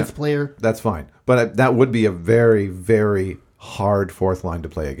 13th yeah. player. that's fine. But that would be a very, very hard fourth line to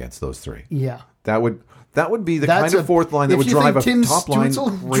play against those three. Yeah. That would be the That's kind of fourth line that would drive a Tim top line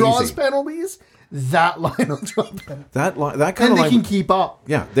Stützle draws crazy. penalties, that line will draw penalties. That kind And of they line, can keep up.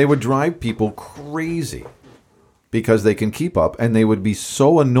 yeah, they would drive people crazy because they can keep up, and they would be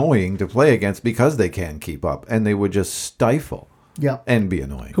so annoying to play against because they can keep up, and they would just stifle Yeah. and be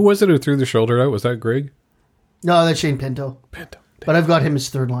annoying. Who was it who threw the shoulder out? Was that Greg? No, that's Shane Pinto. Pinto. But I've got him as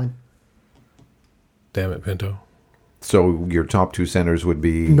third line. Damn it, Pinto. So your top two centers would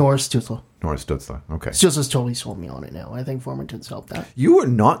be Norris Stützle. Norris Stützle. Okay. Stützle's totally sold me on it now. I think Formanton's helped that. You were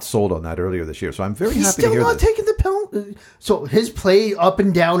not sold on that earlier this year, so I'm very He's happy to still hear not this. taking the penalty. So his play up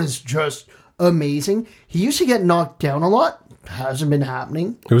and down is just amazing. He used to get knocked down a lot. Hasn't been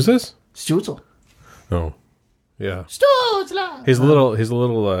happening. Who's this? Stützle. Oh, yeah. Stützle! He's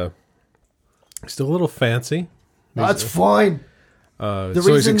still a little fancy. That's fine. The so it's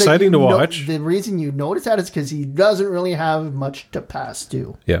reason that exciting to you watch. The reason you notice that is because he doesn't really have much to pass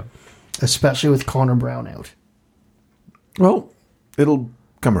to, Yeah. especially with Connor Brown out. Well, it'll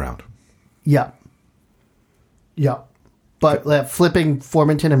come around. Yeah. Yeah. But flipping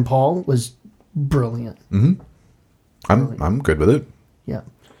Formanton and Paul was brilliant. I'm good with it. Yeah.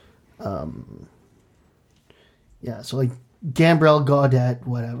 Yeah, so like Gambrell, Gaudette,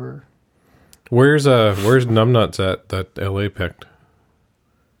 whatever. Where's Numbnuts at that LA picked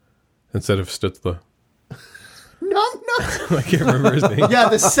instead of Stutzla? No. I can't remember his name. Yeah,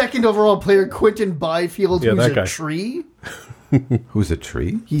 the second overall player, Quentin Byfield, Yeah, who's that a guy. tree. Who's a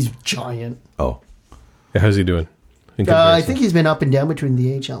tree? He's giant. Oh. Yeah, how's he doing? In I comparison? think he's been up and down between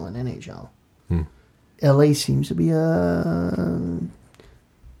the AHL and NHL. LA seems to be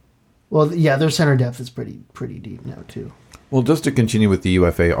well, yeah, their center depth is pretty deep now too. Well, just to continue with the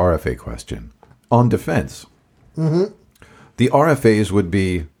UFA RFA question on defense, the RFAs would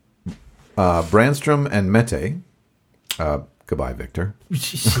be Brandstrom and Mete. Goodbye, Victor.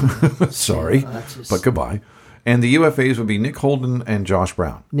 Sorry, That's just- but goodbye. And the UFAs would be Nick Holden and Josh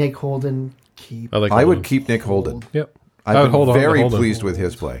Brown. Nick Holden, keep. I I would Holden. keep Nick Holden. Yep. I've I would been hold on to very Holden. pleased with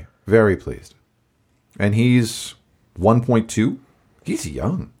his play. Very pleased. And he's 1.2. He's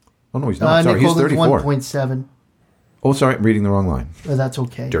young. Oh, no, he's not. Sorry, Nick he's Holden's 34. 1.7. Oh, sorry, I'm reading the wrong line. That's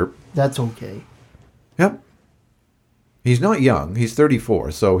okay. Derp. That's okay. Yep. He's not young. He's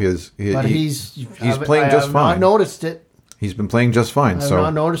 34, so But he's he's playing just I fine. have not noticed it. He's been playing just fine. I've So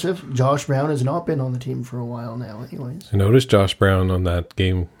not noticed it. Josh Brown has not been on the team for a while now, anyways. I noticed Josh Brown on that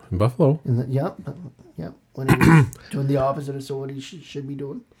game in Buffalo. Yep. When he was doing the opposite of what he should be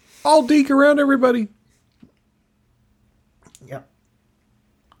doing. I'll deke around everybody. Yep.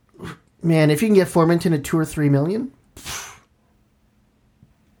 Man, if you can get Formanton at $2 or $3 million,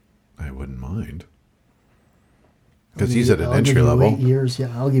 I wouldn't mind. Because he's at an I'll give entry you level. 8 years. Yeah,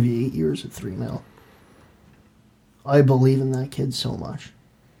 I'll give you 8 years at $3 million. I believe in that kid so much.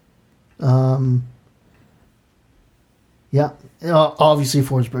 Yeah. Obviously,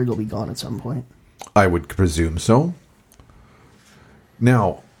 Forsberg will be gone at some point. I would presume so.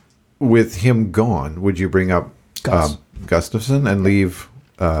 Now, with him gone, would you bring up Gus. Gustafson and leave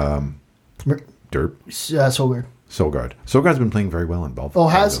Derp Sogard. Sogard? Sogard's been playing very well in Buffalo. Oh,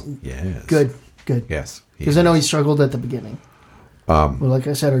 has? Yes. Good. Yes. Because I know he struggled at the beginning. Well, like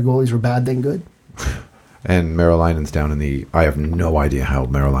I said, our goalies were bad, then good. And Marilinen's down in the... I have no idea how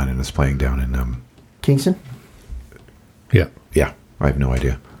Marilinen is playing down in... Kingston? Yeah. yeah, I have no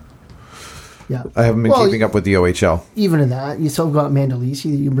idea. Yeah. I haven't been Well, keeping up with the OHL. Even in that, you still got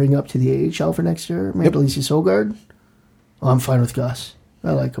Mandalisi that you can bring up to the AHL for next year. Mandalisi Sogard. Oh, I'm fine with Gus.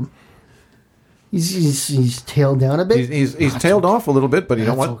 I like him. He's tailed down a bit. He's tailed off a little bit, but you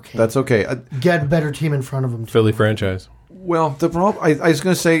know That's what? okay. That's okay. Get a better team in front of him. Philly franchise. Well, the problem I was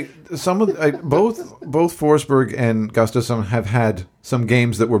going to say some of both Forsberg and Gustafsson have had some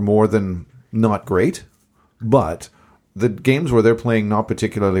games that were more than not great, but the games where they're playing not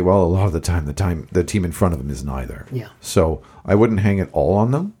particularly well, a lot of the time the team in front of them isn't either. Yeah. So I wouldn't hang it all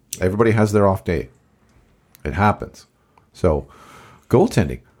on them. Everybody has their off day. It happens. So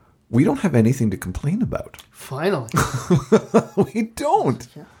goaltending, we don't have anything to complain about. Finally. We don't.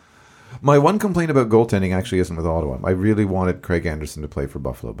 My one complaint about goaltending actually isn't with Ottawa. I really wanted Craig Anderson to play for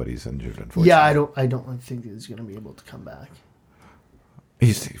Buffalo, but he's injured, unfortunately. Yeah, I don't think he's going to be able to come back.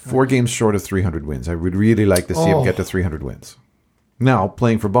 He's 4 games short of 300 wins. I would really like to see him get to 300 wins. Now,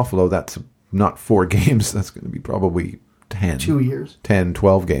 playing for Buffalo, that's not 4 games. That's going to be probably 10. 2 years. 10,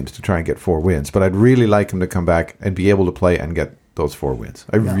 12 games to try and get 4 wins. But I'd really like him to come back and be able to play and get those 4 wins.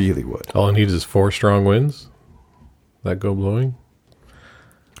 I really would. All I need is 4 strong wins. That go blowing.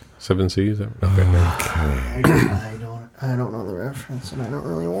 7 C's. Okay. I don't know the reference, and I don't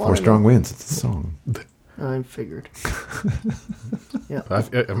really want 4 to strong wins. It's a song. I figured. Yeah.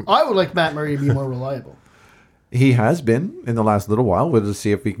 I'm- I would like Matt Murray to be more reliable. He has been in the last little while. We'll just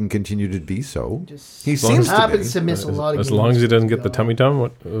see if he can continue to be so. Just He seems to be. happens to miss a lot of as games. long as he doesn't get the tummy tum.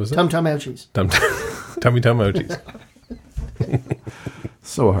 What was it? Tum ouchies. Tummy tum ouchies.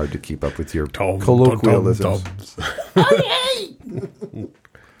 So hard to keep up with your Tom, colloquialisms.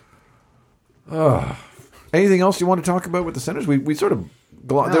 Anything else you want to talk about with the Senators? We sort of...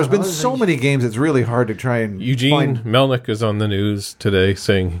 There's been so many games, it's really hard to try and Eugene find... Melnick is on the news today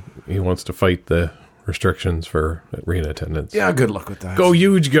saying he wants to fight the restrictions for arena attendance. Yeah, good luck with that. Go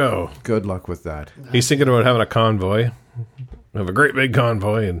huge, go. Good luck with that. He's thinking about having a convoy. Have a great big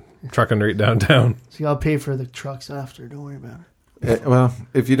convoy and trucking right downtown. So I'll pay for the trucks after. Don't worry about it. Well,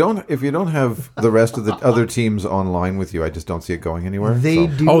 if you don't have the rest of the other teams online with you, I just don't see it going anywhere. They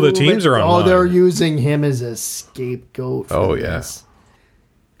so. do. Oh, the teams are Oh, online. they're using him as a scapegoat. For Oh, this.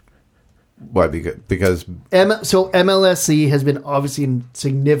 Why? Because So MLSE has been obviously in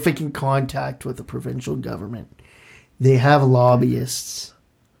significant contact with the provincial government. They have lobbyists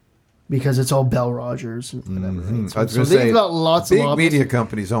because it's all Bell Rogers and whatever. Right? I was So going to they've say, got lots of big lobbyists. media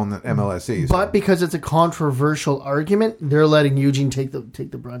companies own the MLSE. so- But because it's a controversial argument, they're letting Eugene take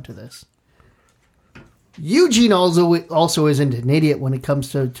the brunt of this. Eugene also isn't an idiot when it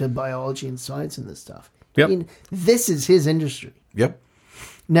comes to biology and science and this stuff. Yep. I mean, this is his industry. Yep.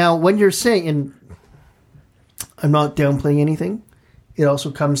 Now, when you're saying, and I'm not downplaying anything, it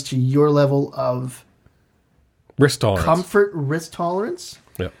also comes to your level of Risk tolerance. comfort, risk tolerance.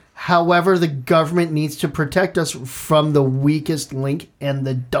 Yep. However, the government needs to protect us from the weakest link and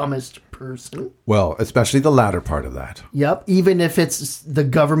the dumbest person. Well, especially the latter part of that. Yep. Even if it's the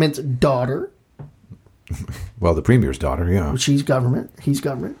government's daughter. Well, the premier's daughter, yeah. She's government. He's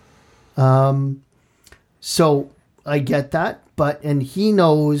government. So I get that. And he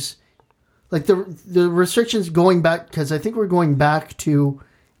knows, like, the restrictions going back, because I think we're going back to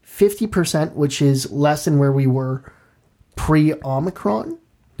 50%, which is less than where we were pre-Omicron.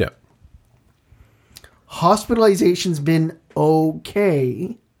 Yep. Hospitalization's been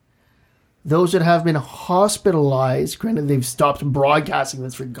okay. Those that have been hospitalized, granted they've stopped broadcasting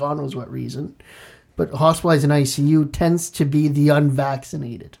this for God knows what reason, but hospitalized in ICU tends to be the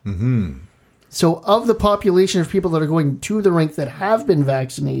unvaccinated. Mm-hmm. So of the population of people that are going to the rink that have been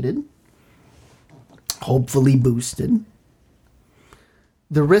vaccinated, hopefully boosted,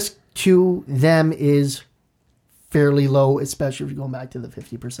 the risk to them is fairly low, especially if you're going back to the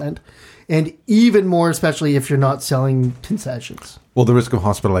 50%. And even more, especially if you're not selling concessions. Well, the risk of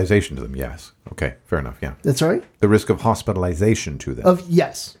hospitalization to them, yes. Okay, fair enough, yeah. That's right? The risk of hospitalization to them.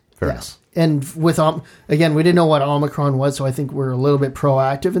 Yes. Fair yes. enough. And with, again, we didn't know what Omicron was, so I think we're a little bit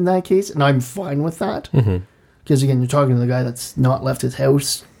proactive in that case, and I'm fine with that. Because, again, you're talking to the guy that's not left his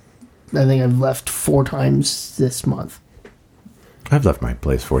house. I think I've left 4 times this month. I've left my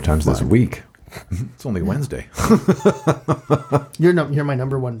place 4 times this week. It's only Wednesday. You're my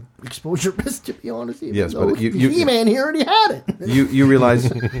number one exposure risk, to be honest. Yes, but He-Man, he already had it. you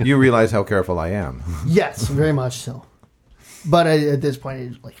realize how careful I am. Yes, very much so. But at this point,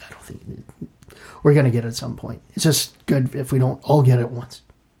 it's like, I don't think we're going to get it at some point. It's just good if we don't all get it once.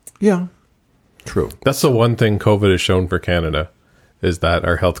 Yeah, true. That's the one thing COVID has shown for Canada, is that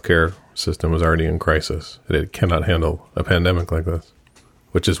our healthcare system is already in crisis. It cannot handle a pandemic like this,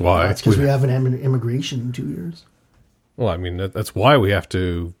 which is why. That's because we haven't had immigration in 2 years. Well, I mean, that's why we have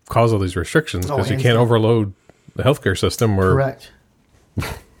to cause all these restrictions, because you hands can't down. overload the healthcare system where Correct.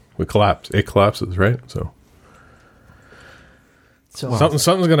 we collapse. It collapses, right? So So, something's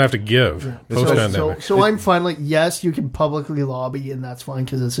going to have to give post-pandemic. so I'm fine. Like, yes, you can publicly lobby, and that's fine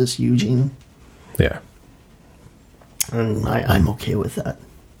because it's just Eugene. Yeah. And I'm okay with that.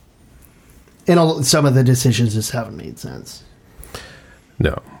 And some of the decisions just haven't made sense.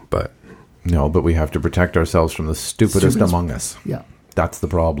 No, but We have to protect ourselves from the stupidest among us. Yeah. That's the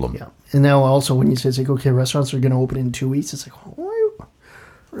problem. Yeah. And now also when you say, it's like, okay, restaurants are going to open in 2 weeks, it's like,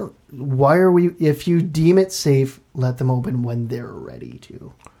 why are we, if you deem it safe, let them open when they're ready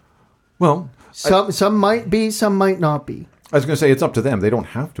to. Well, Some might be, some might not be. I was going to say it's up to them. They don't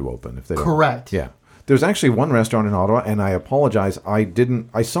have to open if they don't. Correct. Yeah. There's actually one restaurant in Ottawa, and I apologize.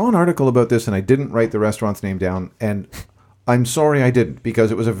 I saw an article about this, and I didn't write the restaurant's name down, and I'm sorry I didn't,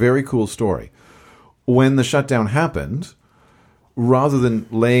 because it was a very cool story. When the shutdown happened, rather than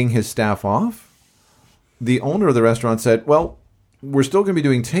laying his staff off, the owner of the restaurant said, well, we're still going to be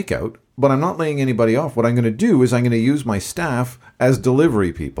doing takeout, but I'm not laying anybody off. What I'm going to do is I'm going to use my staff as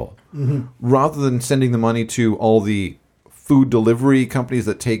delivery people. Mm-hmm. Rather than sending the money to all the food delivery companies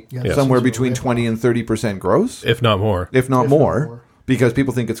that take somewhere between 20 and 30% gross. if not more. If not more, because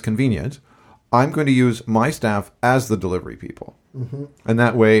people think it's convenient. I'm going to use my staff as the delivery people. Mm-hmm. And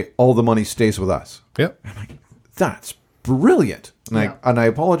that way, all the money stays with us. Yep. I'm like, that's brilliant. And I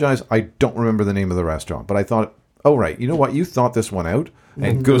apologize, I don't remember the name of the restaurant, but I thought, oh, right, you know what? You thought this one out.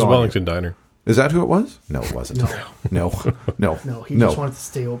 And It good was on Wellington you. Diner. Is that who it was? No, it wasn't. No. No, he just wanted to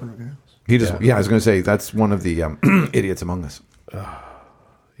stay open regardless. He just, I was going to say, that's one of the idiots among us.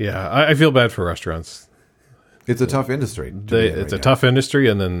 Yeah, I feel bad for restaurants. It's a tough industry. It's a tough industry,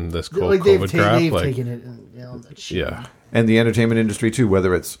 and then this whole Like COVID crap. they've Like, taken it and, that shit. yeah. And the entertainment industry, too,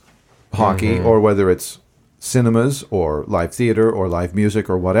 whether it's hockey or whether it's cinemas or live theater or live music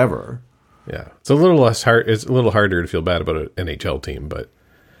or whatever. Yeah, it's a little less hard. It's a little harder to feel bad about an NHL team, but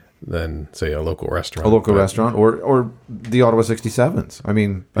than say a local restaurant. A local restaurant or the Ottawa 67s. I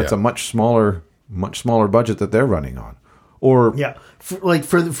mean, that's a much smaller budget that they're running on. Or Yeah, for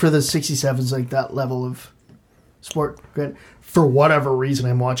the 67s, like that level of sport. Good. For whatever reason,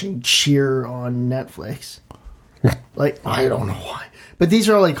 I'm watching Cheer on Netflix. Like, I don't know why. But these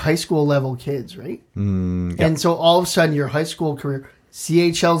are like high school level kids, right? And so all of a sudden, your high school career,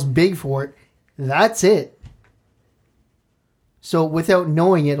 CHL's big for it. That's it. So without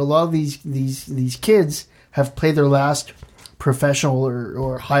knowing it, a lot of these kids have played their last professional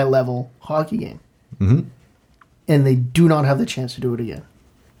or high level hockey game. Mm-hmm. And they do not have the chance to do it again.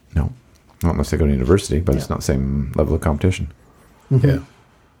 No. Not unless they go to university, but it's not the same level of competition. Yeah.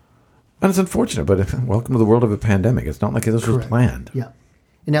 And it's unfortunate, but welcome to the world of a pandemic. It's not like this was planned. Yeah.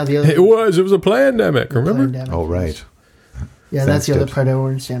 And now the other It was a pandemic, remember? pandemic Oh, is- right. Yeah, that's the other Thanks, part I don't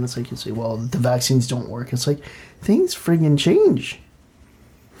understand. It's like you say, well, the vaccines don't work. It's like, things friggin' change.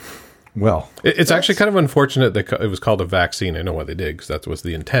 Well, It's actually kind of unfortunate that it was called a vaccine. I know why they did, because that was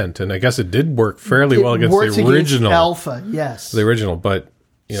the intent. And I guess it did work fairly well against works the original. Alpha, yes. The original, but,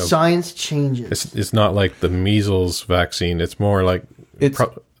 you know, Science changes. it's not like the measles vaccine. It's more like... it's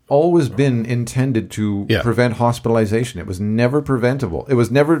always been intended to Yeah. prevent hospitalization. It was never preventable. It was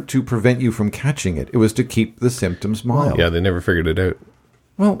never to prevent you from catching it. It was to keep the symptoms mild. Yeah, they never figured it out.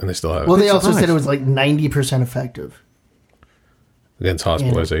 Well, And they still have Well, it they also said surprised. it was like 90% effective. against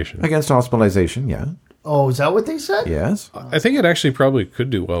hospitalization. against hospitalization, yeah. Oh, is that what they said? Yes. I think it actually probably could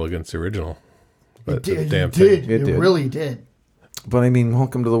do well against the original. But It did. the damn It did. thing. It It did. really did. But I mean,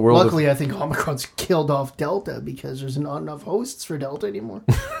 welcome to the world Luckily, I think Omicron's killed off Delta because there's not enough hosts for Delta anymore.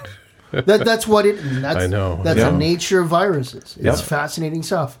 That's what it. That's, I know. That's Yeah. the nature of viruses. It's Yeah. fascinating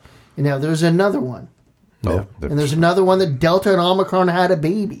stuff. And now there's another one, of... and there's another one that Delta and Omicron had a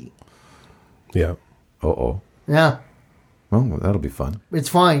baby. Yeah. Uh-oh. Yeah, Well, that'll be fun. it's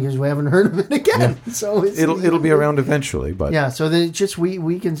fine because we haven't heard of it again. So it's, It'll be around eventually, but Yeah, so it just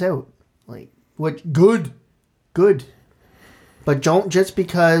weekends out. Like what? Good. But don't just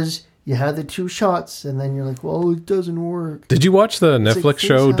because you had the 2 shots and then you're like, well, it doesn't work. Did you watch the like Netflix things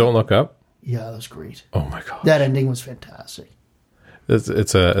show happen. Don't Look Up? Yeah, that was great. Oh my god. That ending was fantastic. It's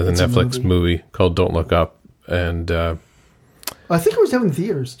a Netflix movie called Don't Look Up, and I think it was down in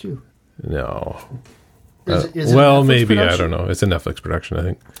theaters too. no. Is it a Well, Netflix maybe, I production? don't know. It's a Netflix production, I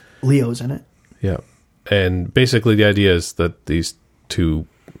think. Leo's in it. Yeah. And basically the idea is that these 2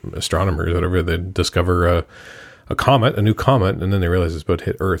 astronomers, whatever, they discover a new comet, and then they realize it's about to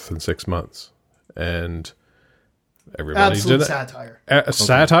hit Earth in 6 months. And everybody Absolute did satire.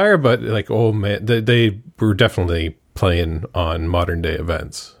 satire, but like, oh man, they were definitely playing on modern day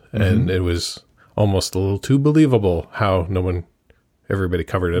events. And it was almost a little too believable how everybody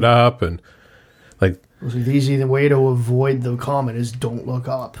covered it up. And like, It was like the easy way to avoid the comet is don't look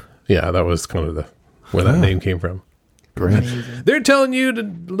up. yeah, that was kind of where that name came from. great. They're telling you to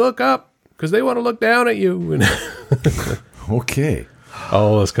look up because they want to look down at you and Okay.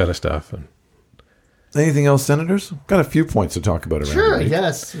 all this kind of stuff. And Anything else, Senators? Got a few points to talk about around Sure, the week.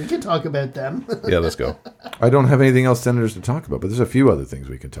 yes, we can talk about them. yeah, let's go. I don't have anything else, Senators, to talk about, but there's a few other things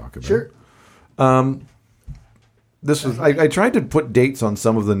we can talk about. Sure. This was I tried to put dates on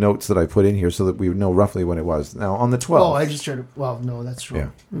some of the notes that I put in here so that we would know roughly when it was. Now, on the 12th. Oh, I just started. Well, no, that's true. Yeah.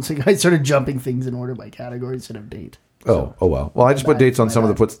 It's like I started jumping things in order by category instead of date. Oh well. Well, I just put dates on my some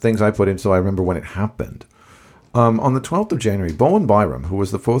of bad. the things I put in so I remember when it happened. On the 12th of January, Bowen Byram, who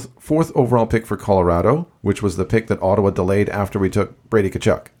was the fourth overall pick for Colorado, which was the pick that Ottawa delayed after we took Brady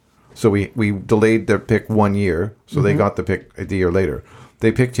Tkachuk. So we delayed their pick 1 year, so they got the pick a year later.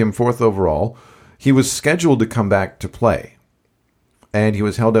 They picked him 4th overall. He was scheduled to come back to play. And he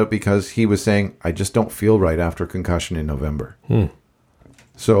was held out because he was saying, I just don't feel right after concussion in November.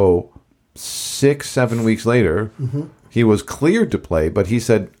 So 6-7 weeks later, he was cleared to play, but he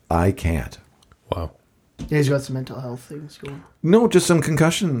said, I can't. Wow. Yeah, he's got some mental health things going. No, just some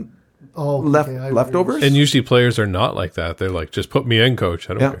concussion Oh, leftovers. And usually players are not like that. They're like, just put me in, coach.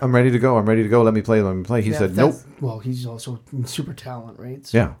 I don't Yeah, care. I'm ready to go. Let me play. He said, nope. Well, he's also super talent, right?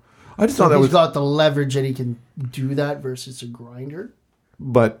 So, Yeah. I just so thought that he's was, got the leverage that he can do that versus a grinder.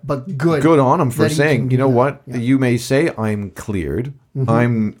 but Good on him for that he saying, can you do know that. what? Yeah. You may say I'm cleared.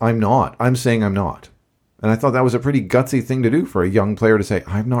 I'm not. I'm saying I'm not. And I thought that was a pretty gutsy thing to do for a young player to say,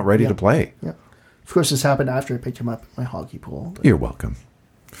 I'm not ready to play. Yeah. Of course, this happened after I picked him up in my hockey pool. But You're welcome.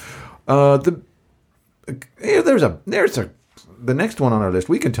 The next one on our list,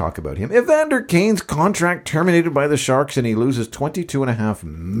 we can talk about him. Evander Kane's contract terminated by the Sharks, and he loses $22.5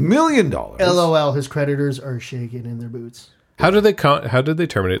 million. LOL, his creditors are shaking in their boots. How did they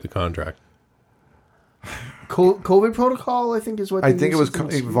terminate the contract? COVID protocol, I think, is what I they think it was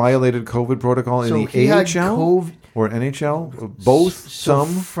used. it violated COVID protocol So in he the had AHL COVID or NHL, both. So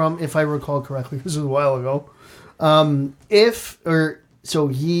Some from, if I recall correctly, this was a while ago. So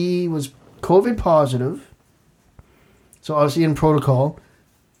he was COVID positive, So obviously in protocol,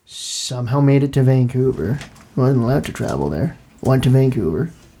 somehow made it to Vancouver. Wasn't allowed to travel there. Went to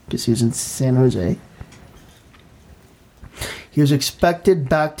Vancouver because he was in San Jose. He was expected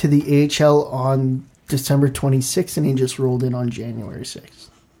back to the AHL on December 26th, and he just rolled in on January 6th.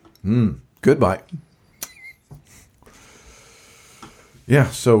 Goodbye. Yeah,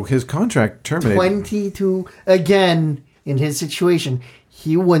 so his contract terminated. 22, again, in his situation,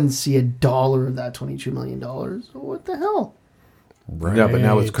 he wouldn't see $1 of that $22 million. What the hell? Right. Yeah, but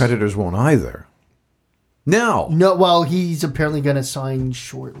now his creditors won't either. Now, No, well, he's apparently going to sign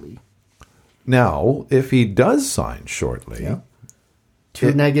shortly. if he does sign shortly,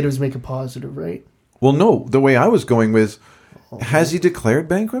 Two negatives make a positive, right? well, no, the way I was going was, has he declared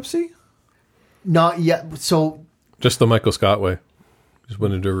bankruptcy? Not yet. So Just the Michael Scott way. Just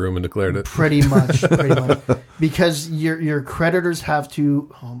went into a room and declared it. pretty much. Because your creditors have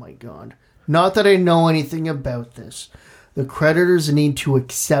to, oh my God. Not that I know anything about this. The creditors need to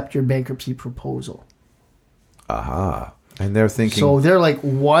accept your bankruptcy proposal. Aha. And they're thinking, So they're like,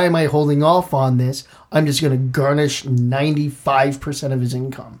 why am I holding off on this? I'm just going to garnish 95% of his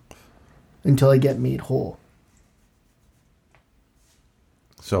income until I get made whole.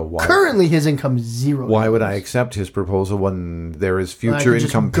 so why? Currently, his income is $0. Why would I accept his proposal when there is I future can just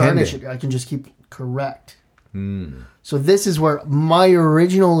income garnish pending? it. I can just keep correct. So this is where my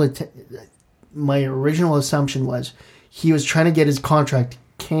original assumption was he was trying to get his contract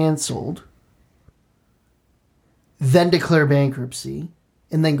canceled, then declare bankruptcy,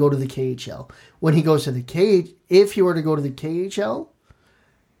 and then go to the KHL. When he goes to the if he were to go to the KHL,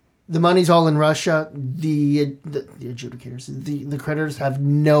 the money's all in Russia. The adjudicators, the creditors have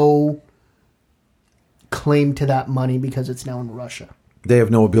no claim to that money because it's now in Russia. They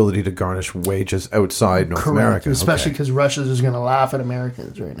have no ability to garnish wages outside North America. Especially Okay. because Russia is going to laugh at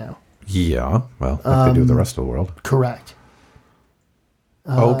Americans right now. Yeah, well, like they do with the rest of the world. Correct.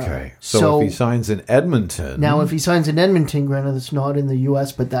 Okay, so if he signs in Edmonton... Now, if he signs in Edmonton, granted it's not in the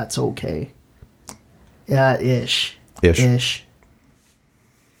U.S., but that's okay. Yeah, ish. Ish.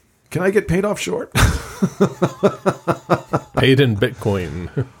 Can I get paid off short? Paid in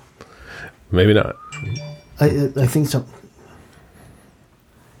Bitcoin. Maybe not. I think so.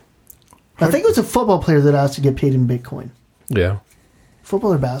 I think it was a football player that asked to get paid in Bitcoin. Yeah.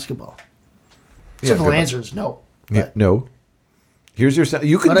 Football or basketball? Yeah, Simple good answer is no. Yeah, no. Here's your...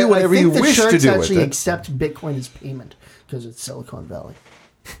 You can But do whatever you wish to do with actually it. accept Bitcoin as payment because it's Silicon Valley.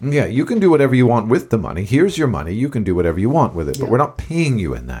 Yeah, you can do whatever you want with the money. Here's your money. You can do whatever you want with it. But Yeah. we're not paying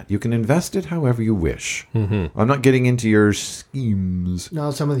you in that. You can invest it however you wish. Mm-hmm. I'm not getting into your schemes.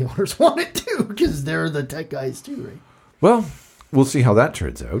 Now some of the owners want it too because they're the tech guys too, right? Well, we'll see how that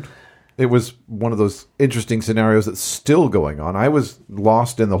turns out. It was one of those interesting scenarios that's still going on. I was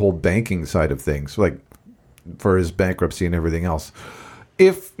lost in the whole banking side of things, like for his bankruptcy and everything else.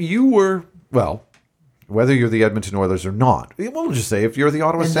 If you were, well, whether you're the Edmonton Oilers or not, we'll just say if you're the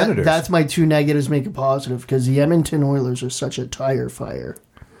Ottawa And Senators. that's my two negatives make it positive because the Edmonton Oilers are such a tire fire.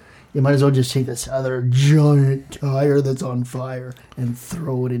 You might as well just take this other giant tire that's on fire and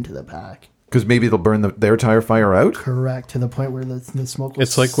throw it into the pack. Because maybe it'll burn their tire fire out. Correct, to the point where the smoke will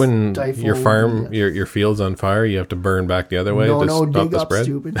It's like when stifle your farm, the- your field's on fire, you have to burn back the other way to stop dig the up, spread.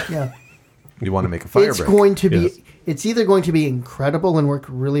 stupid. Yeah. You want to make a fire It's break. going to be. Yes. It's either going to be incredible and work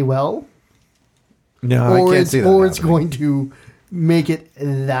really well, No, I or can't it's see that it's happening. going to make it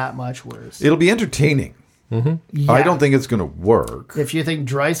that much worse. It'll be entertaining. Yeah. I don't think it's going to work. If you think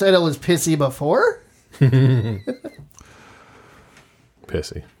Draisaitl was pissy before,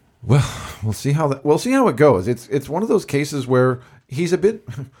 Pissy. Well, we'll see how it goes. It's one of those cases where he's the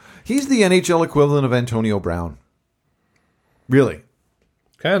NHL equivalent of Antonio Brown. Really.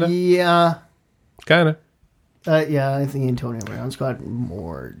 Kind of. yeah, Kind of. yeah, I think Antonio Brown's got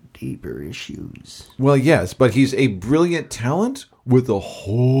more deeper issues. Well, yes, but he's a brilliant talent with a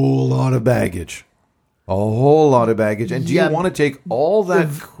whole lot of baggage. A whole lot of baggage. And do Yeah. you want to take all that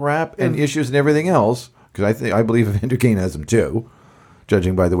crap and issues and everything else? Because I believe Evander Kane has them too,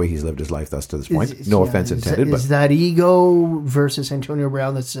 judging by the way he's lived his life thus to this point. No offense intended, Is but that ego versus Antonio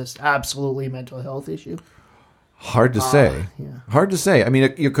Brown that's just absolutely a mental health issue? hard to say. yeah. Hard to say. I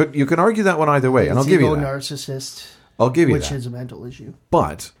mean, you can argue that one either way, and I'll It's give you ego that. narcissist, I'll give you which that. is a mental issue.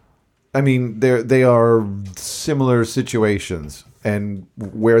 But I mean, they are similar situations, and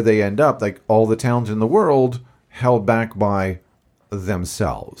where they end up, like all the talent in the world, held back by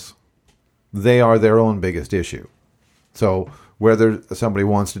themselves. They are their own biggest issue. So whether somebody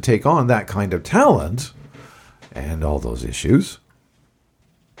wants to take on that kind of talent and all those issues,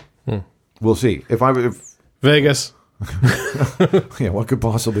 we'll see. If Vegas. yeah, what could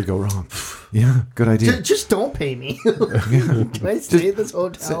possibly go wrong? Yeah, good idea. Just don't pay me. Can I stay at this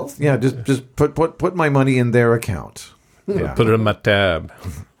hotel? Yeah, just put my money in their account. Yeah, Put it on my tab.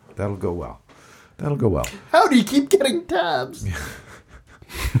 that'll go well. That'll go well. How do you keep getting tabs?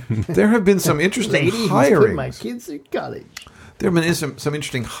 There have been some interesting Lady, who's putting my hirings. kids in college. There have been some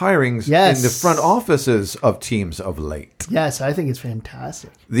interesting hirings Yes. in the front offices of teams of late. Yes, I think it's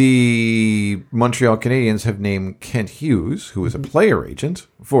fantastic. The Montreal Canadiens have named Kent Hughes, who is a player agent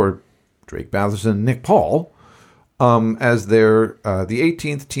for Drake Batherson and Nick Paul, as their the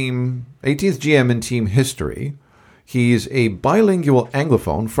 18th GM in team history. He's a bilingual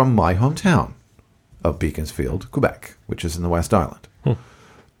Anglophone from my hometown of Beaconsfield, Quebec, which is in the West Island.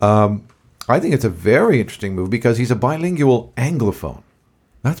 I think it's a very interesting move because he's a bilingual Anglophone.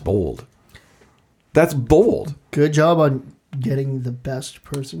 That's bold. That's bold. Good job on getting the best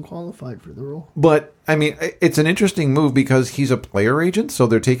person qualified for the role. But, I mean, it's an interesting move because he's a player agent, so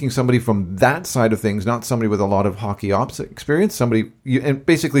they're taking somebody from that side of things, not somebody with a lot of hockey ops experience, and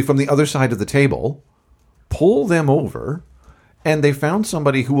basically from the other side of the table, pull them over, and they found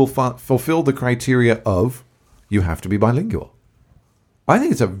somebody who will fulfill the criteria of you have to be bilingual. I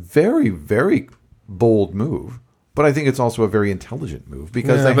think it's a very, very bold move, but I think it's also a very intelligent move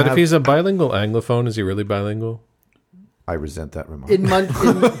because Yeah, but if he's a bilingual Anglophone, is he really bilingual? I resent that remark. In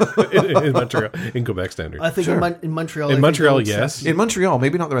in Montreal, in Quebec standard. I think Sure. in Montreal. In I think Montreal, they'll yes. accept- In Montreal,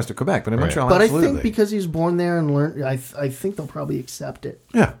 maybe not the rest of Quebec, but in Montreal, But absolutely. I think because he's born there and learned, I think they'll probably accept it.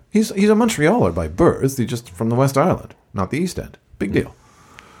 Yeah, he's a Montrealer by birth. He's just from the West Island, not the East End. Big deal.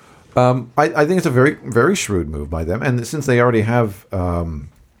 I think it's a very, very shrewd move by them. And since they already have, oh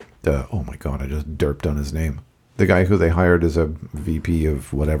my God, I just derped on his name. The guy who they hired as a VP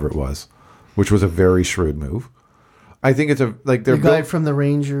of whatever it was, which was a very shrewd move. I think it's they're The guy from the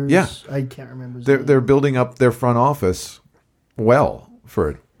Rangers. Yeah. I can't remember his name. they're building up their front office well for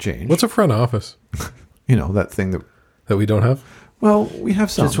a change. What's a front office You know, that thing that we don't have? well, we have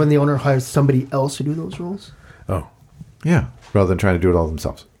some. Just when the owner hires somebody else to do those roles. Oh, Yeah, rather than trying to do it all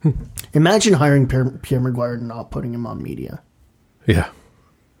themselves. Imagine hiring Pierre Maguire and not putting him on media. yeah.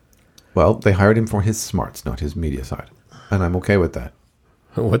 Well, they hired him for his smarts, not his media side. And I'm okay with that.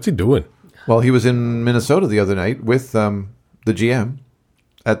 What's he doing? Well, he was in Minnesota the other night with the GM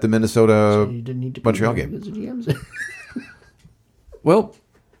at the Minnesota You didn't need to Montreal be game. because of GMs. Well,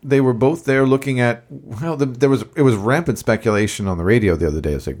 they were both there looking at, it was rampant speculation on the radio the other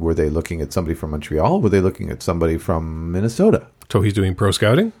day. It's like, were they looking at somebody from Montreal? Were they looking at somebody from Minnesota? So he's doing pro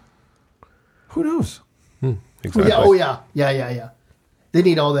scouting? Who knows? Exactly. Yeah. They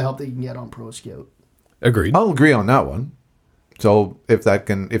need all the help they can get on Pro Scout. Agreed. I'll agree on that one. So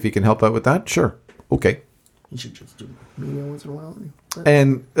if he can help out with that, sure. Okay. You should just do media once in a while.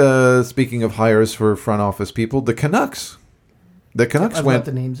 And speaking of hires for front office people, the Canucks. The Canucks I've went got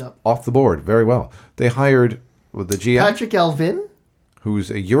the names up. off the board very well. They hired the GM, Patrick Alvin. who's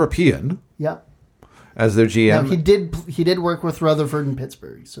a European, Yeah. as their Now, GM. he did work with Rutherford in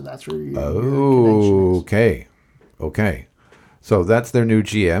Pittsburgh, so that's where your Oh, connection is. okay. So that's their new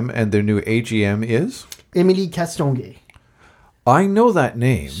GM, and their new AGM is? Emily Castonguay. I know that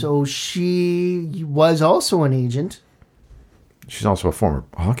name. So she was also an agent. She's also a former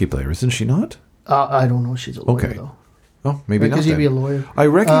hockey player, isn't she not? I don't know. She's a lawyer, Okay. though. Oh, maybe not. Because he'd then. be a lawyer. I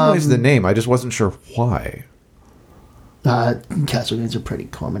recognize the name. I just wasn't sure why. Castonguay's a pretty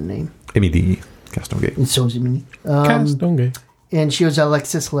common name. Emily Castonguay. And so is Emily. Castonguay. And she was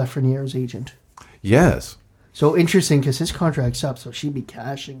Alexis Lafreniere's agent. Yes. So interesting because his contract's up, so she'd be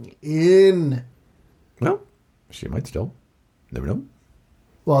cashing in. Well, she might still. Never know.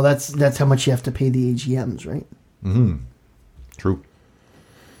 Well, that's how much you have to pay the AGMs, right? True.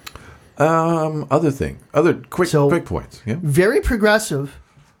 Other quick points. Yeah. Very progressive.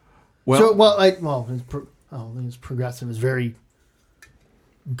 Well, It's progressive is very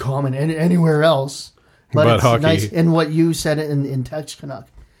common anywhere else, but But it's hockey. nice. And what you said in Tex Canuck,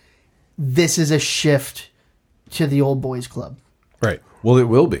 this is a shift to the old boys club. Right. well, it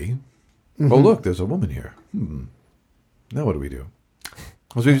will be. Oh, look, there's a woman here. Now what do we do?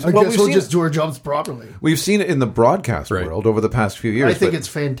 Well, I guess we've we'll seen just do our jobs properly. We've seen it in the broadcast Right. world over the past few years. I think but it's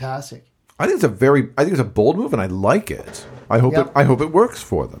fantastic. I think it's a bold move, and I like it. I hope Yep. I hope it works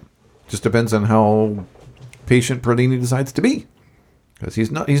for them. Just depends on how patient Perlini decides to be, because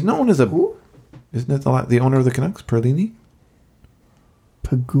he's known as a. Who? Isn't it the owner of the Canucks, Perlini?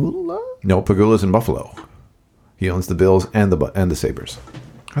 Pagula? No, Pagula's in Buffalo. He owns the Bills and the Sabres.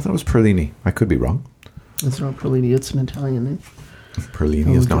 I thought it was Perlini. I could be wrong. It's not Perlini. It's an Italian name.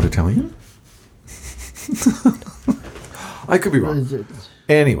 Perlini is not Italian? I could be What wrong. is it?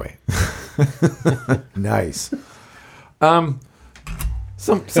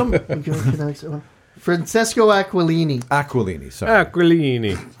 Some Francesco Aquilini. Aquilini. Sorry,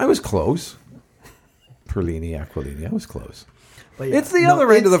 Aquilini. I was close. Perlini, Aquilini. I was close. But yeah, It's the no,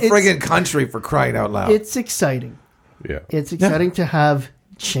 other end of the it's- friggin' country, for crying out loud. It's exciting. Yeah. It's exciting to have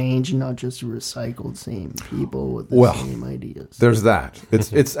change, not just recycled same people with the Well, same ideas. There's that.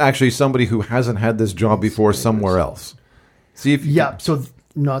 It's actually somebody who hasn't had this job before somewhere else. See if you Yeah, so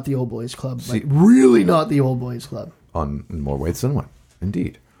not the old boys club. Like, really not the old boys club. on in more ways than one.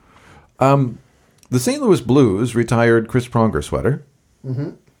 Indeed. The St. Louis Blues retired Chris Pronger sweater. Mm-hmm.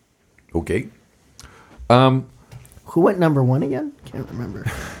 Okay. Who went number 1 again? Can't remember.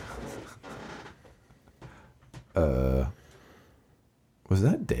 Was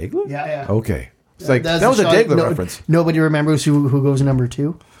that Daigle? Yeah. Okay. It's like That's that was a shot- Daigle no- reference. Nobody remembers who goes number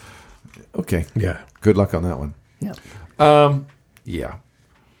 2. Okay. Yeah. Good luck on that one. Yeah. Yeah.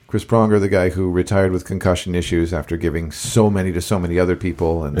 Chris Pronger, the guy who retired with concussion issues after giving so many to so many other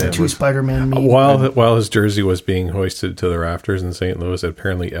people, and Two Spider-Man memes. While his jersey was being hoisted to the rafters in St. Louis, it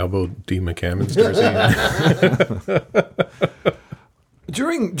apparently elbowed D. McCammon's jersey.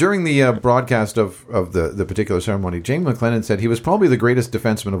 During the broadcast of the particular ceremony, James McLennan said he was probably the greatest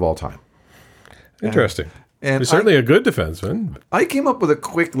defenseman of all time. Interesting. And He's certainly a good defenseman. I came up with a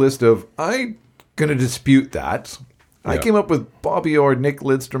quick list of, I'm going to dispute that. I Yeah. came up with Bobby Orr, Nick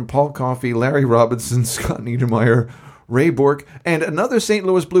Lidstrom, Paul Coffey, Larry Robinson, Scott Niedermeyer, Ray Bourque, and another St.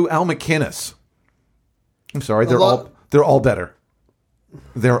 Louis Blue, Al McInnes. I'm sorry, they're all better.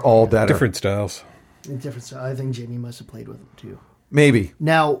 They're all better. Different styles. Different style. I think Jamie must have played with him too. Maybe.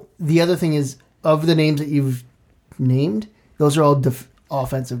 Now, the other thing is, of the names that you've named, those are all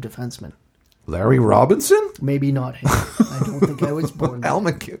offensive defensemen. Larry Robinson? Maybe not him. I don't think I was born. Al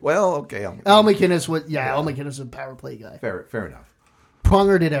McInnes. Well, okay. Al McInnes was, Al McInnes was a power play guy. Fair enough.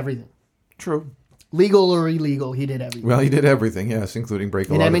 Pronger did everything. True. Legal or illegal, he did everything. Well, he did everything, yes, including break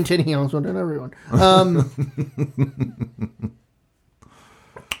a In lot of- Edmonton, he also did everyone.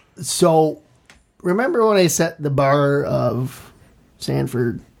 So, remember when I set the bar of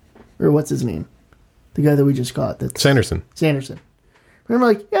Sanford, or what's his name? The guy that we just got. That's Sanderson. Sanderson. Remember,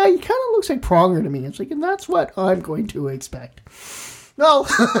 like, yeah, he kind of looks like Pronger to me. It's like, and that's what I'm going to expect. No.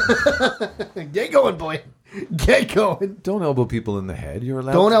 Get going, boy. Get going. Don't elbow people in the head. You're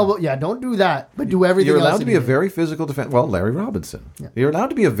allowed. Don't do that, but do everything You're else. allowed to that be he a did. very physical defense. Well, Larry Robinson. Yeah. You're allowed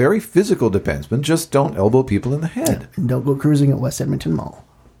to be a very physical defenseman. Just don't elbow people in the head. And don't go cruising at West Edmonton Mall.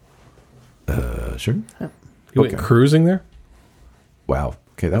 Sure. You went Okay. cruising there? Wow.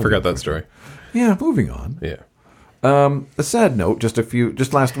 Okay, that I was forgot that story. Yeah. Moving on. Yeah. A sad note.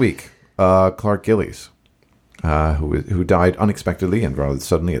 Just last week, Clark Gillies, who died unexpectedly and rather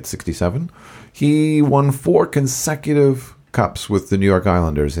suddenly at 67. He won 4 consecutive cups with the New York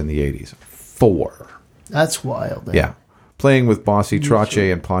Islanders in the 80s. 4. That's wild. eh? Yeah. Playing with Bossy,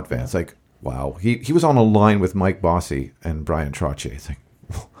 Trottier, and Potvin. It's like, wow. He was on a line with Mike Bossy and Brian Trottier. It's like,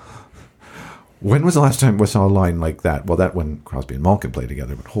 when was the last time we saw a line like that? Well, that when Crosby and Malkin played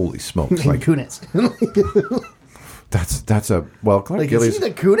together, but holy smokes. And Like, Kunitz. that's a, well, Clark Like, Gillies. is he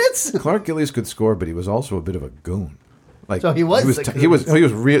the Kunitz? Clark Gillies could score, but he was also a bit of a goon. Like, So he was the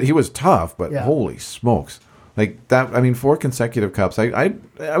he was tough, but Yeah. holy smokes. Like that, I mean, 4 consecutive cups. I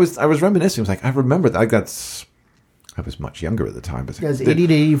was reminiscing. I was like, I remember that. I was much younger at the time, but He was 80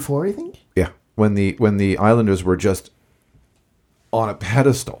 to 84, I think. yeah, when the Islanders were just on a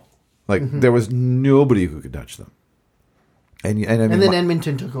pedestal, like there was nobody who could touch them. And I mean, And then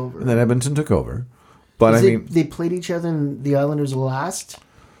Edmonton took over. and then Edmonton took over. But I mean, they played each other in the Islanders' last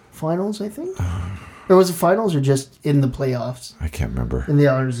finals, I think. Or was it finals or just in the playoffs? I can't remember. And the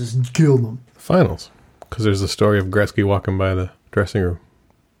Islanders just killed them. Finals. Because there's the story of Gretzky walking by the dressing room.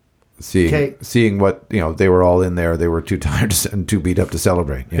 Seeing what they were all in there. They were too tired and too beat up to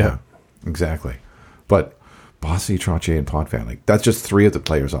celebrate. Yeah. Exactly. But Bossy, Trottier, and Potvin, like that's just 3 of the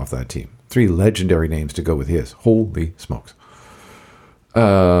players off that team. 3 legendary names to go with his. Holy smokes!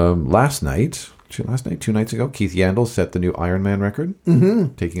 Last night, 2 nights ago, Keith Yandel set the new Ironman record,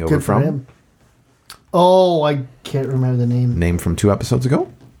 taking over Good for from him. Oh, I can't remember the name. name from 2 episodes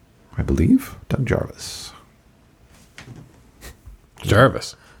ago, I believe, Doug Jarvis.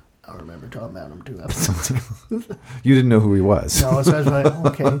 Jarvis. I remember talking about him 2 episodes ago. You didn't know who he was. No, so I was like,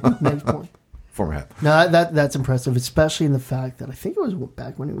 okay, next point. Former head. No, that's impressive, especially in the fact that I think it was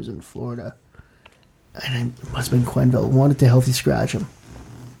back when he was in Florida, and it must have been Quenneville wanted to healthy scratch him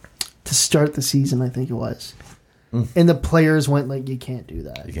to start the season. I think it was, and the players went like, "You can't do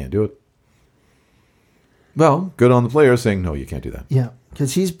that." You can't do it. Well, good on the player saying no, you can't do that. Yeah,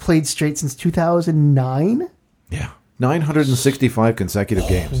 because he's played straight since 2009. Yeah, 965 consecutive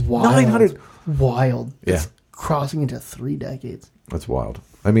games. Wild. 900. Wild. Yeah. It's crossing into 3 decades. That's wild.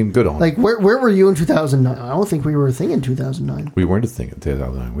 I mean, good on. Like, where were you in 2009? I don't think we were a thing in 2009. We weren't a thing in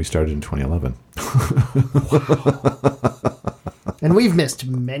 2009. We started in 2011. And we've missed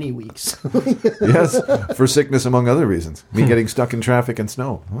many weeks. Yes, for sickness among other reasons. Me getting stuck in traffic and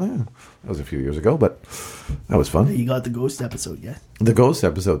snow. Well, yeah, that was a few years ago, but that was fun. You got the ghost episode, yeah? The Ghost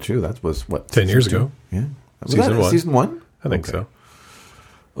episode too. That was what 10 years season ago. 2? Yeah, was Season that 1. Season 1. I think so.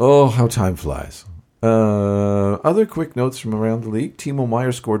 Oh, how time flies. Other quick notes from around the league. Timo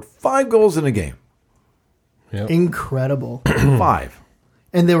Meier scored 5 goals in a game. Yep. Incredible. 5.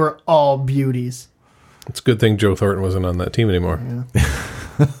 And they were all beauties. It's a good thing Joe Thornton wasn't on that team anymore. Yeah.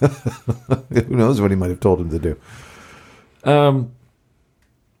 Who knows what he might have told him to do.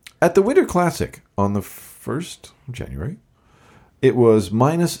 At the Winter Classic on the 1st of January, it was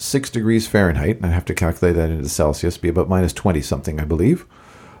minus 6 degrees Fahrenheit, and I have to calculate that into Celsius, be about minus 20 something, I believe.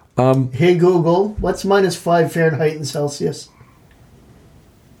 Hey, Google, what's minus 5 Fahrenheit in Celsius?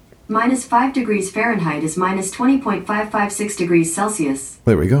 Minus 5 degrees Fahrenheit is minus 20.556 degrees Celsius.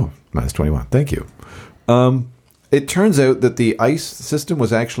 There we go. Minus 21. Thank you. It turns out that the ice system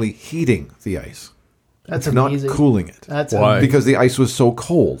was actually heating the ice. That's Not amazing. cooling it. That's Why? amazing. Because the ice was so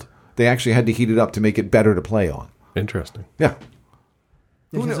cold. They actually had to heat it up to make it better to play on. Interesting. Yeah.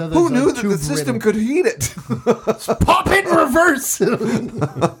 Because Who others knew are that too the system brittle. could heat it? Pop it in reverse. I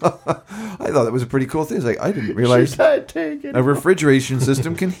thought that was a pretty cool thing. It's like, I didn't realize She's not taking a refrigeration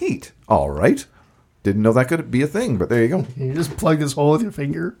system can heat. All right. Didn't know that could be a thing, but there you go. You just plug this hole with your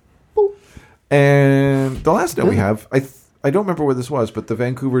finger. Boop. And the last note we have, I don't remember where this was, but the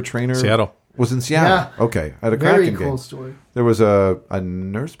Vancouver trainer Seattle. was in Seattle. Yeah. Okay, at a Very Kraken cool game. story. There was a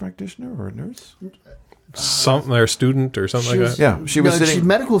nurse practitioner or a nurse? Something, or student or something like that. Yeah, she was She's a sitting.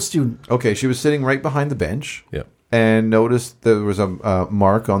 medical student. Okay, she was sitting right behind the bench. Yeah. And noticed there was a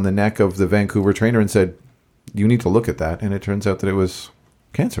mark on the neck of the Vancouver trainer and said, "You need to look at that." And it turns out that it was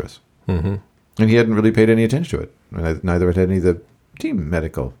cancerous. Mm-hmm. And he hadn't really paid any attention to it. Neither had any of the team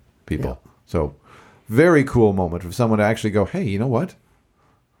medical people. Yeah. So, very cool moment of someone to actually go, "Hey, you know what?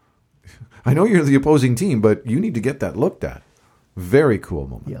 I know you're the opposing team, but you need to get that looked at." Very cool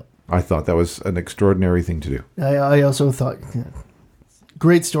moment. Yep. I thought that was an extraordinary thing to do. I also thought,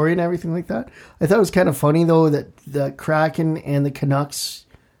 great story and everything like that. I thought it was kind of funny, though, that the Kraken and the Canucks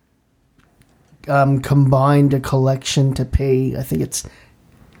combined a collection to pay, I think it's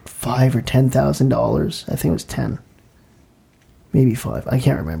 $5,000 or $10,000. I think it was 10, maybe 5. I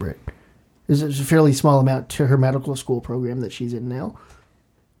can't remember it. It's a fairly small amount to her medical school program that she's in now.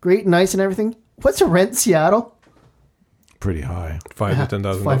 Great, nice, and everything. What's the rent in Seattle? Pretty high. $5,000 to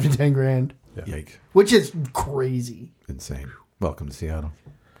 $10,000. 5 to 10 grand, Yike. which is crazy. Insane. Welcome to Seattle.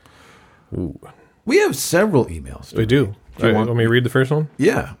 Ooh. We have several emails. We do. Do you want- Want me to read the first one?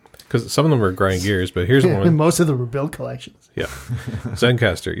 Yeah. Because some of them are grinding gears, but here's And one. most of them were bill collections. Yeah.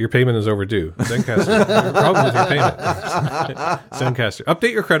 Zencaster, your payment is overdue. Zencaster, your problem with your payment. Zencaster,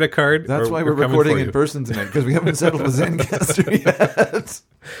 update your credit card. That's or why we're coming recording for in you. person tonight, because we haven't settled with Zencaster yet.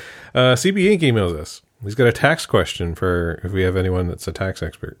 CB Inc. emails us. He's got a tax question for if we have anyone that's a tax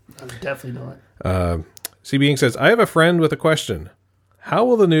expert. I'm definitely not. CB Inc. says, I have a friend with a question. How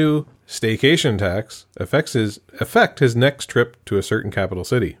will the new staycation tax affect his next trip to a certain capital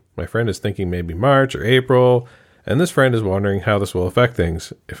city? My friend is thinking maybe March or April, and this friend is wondering how this will affect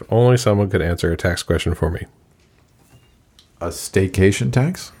things. If only someone could answer a tax question for me. A staycation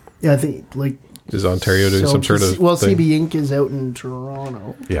tax? Yeah, I think, like... Is Ontario doing so some sort of Well, thing? CB Inc. is out in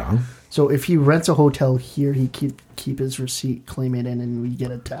Toronto. Yeah. So if he rents a hotel here, he keep his receipt, claim it in, and we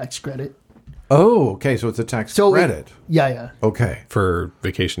get a tax credit. Oh, okay. So it's a tax credit. Yeah. Okay. For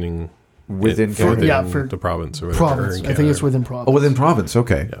vacationing within For- Canada. yeah, for the province or whatever. Province. or in I think Canada. it's within province. Oh, within province.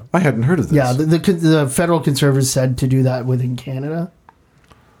 Okay. Yeah. I hadn't heard of this. Yeah, the federal conservatives said to do that within Canada.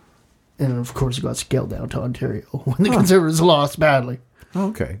 And of course it got scaled down to Ontario when the conservatives lost badly. Oh,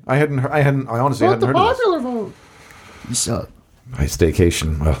 okay. I honestly hadn't heard of this. vote. You suck. I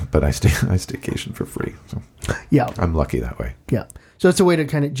staycation. Well, but I staycation for free. So Yeah. I'm lucky that way. Yeah. So it's a way to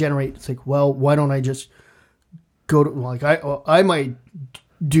kind of generate. It's like, well, why don't I just go to, like, I might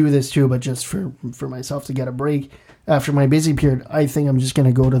do this too, but just for myself to get a break after my busy period. I think I'm just going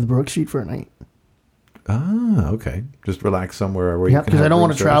to go to the Brook Street for a night. Ah, okay. Just relax somewhere where Yeah, you can. because I have don't room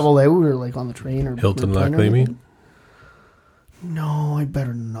want to service. travel out or like on the train or Hilton or plane Lac or Lamy? anything. No, I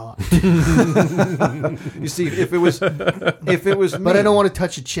better not. You see, if it was me, But I don't want to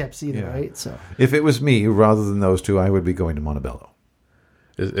touch the chips either, Yeah. right? So If it was me, rather than those two, I would be going to Montebello.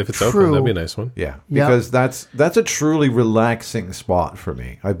 If it's True. open, that'd be a nice one. Yeah, Yeah. because that's a truly relaxing spot for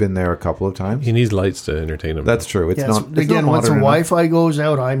me. I've been there a couple of times. He needs lights to entertain him. That's true. It's yes, not. It's again, not once the modern enough. Wi-Fi goes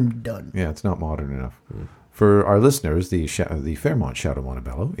out, I'm done. Yeah, it's not modern enough. For our listeners, the Fairmont Chateau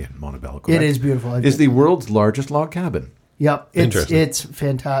Montebello in Montebello, It Quebec, is beautiful. is the world's largest log cabin. Yep. Interesting. It's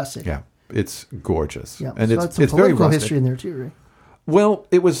fantastic. Yeah, it's gorgeous. Yep. And So it's some very political rustic. history in there too, right? Well,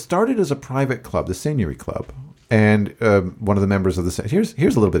 it was started as a private club, the Seigneury Club, and one of the members of the here's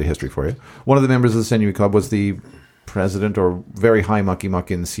a little bit of history for you. One of the members of the Seigneury Club was the president or very high mucky muck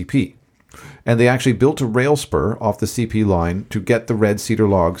in the CP, and they actually built a rail spur off the CP line to get the red cedar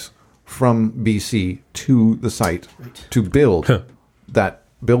logs from BC to the site to build that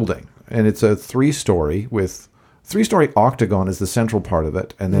building, and it's a three-story octagon is the central part of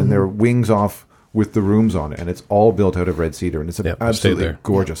it, and then there are wings off with the rooms on it, and it's all built out of red cedar, and it's an Yep, I stayed absolutely there.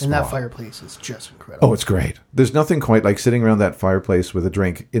 gorgeous And that spot. fireplace is just incredible. Oh, it's great. There's nothing quite like sitting around that fireplace with a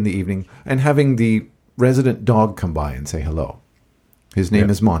drink in the evening and having the resident dog come by and say hello. His name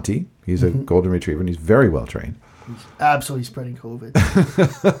is Monty. He's a golden retriever, and he's very well trained. Absolutely spreading COVID.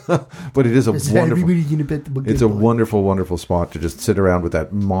 But it is a Is wonderful. everybody gonna bet the It's a wonderful, wonderful spot to just sit around with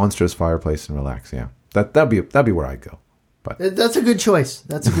that monstrous fireplace and relax. Yeah, that'd be where I'd go. But That's a good choice.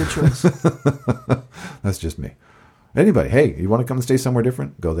 That's a good choice. that's just me. Anybody, hey, you want to come and stay somewhere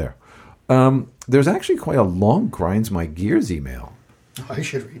different? Go there. There's actually quite a long Grinds My Gears email. I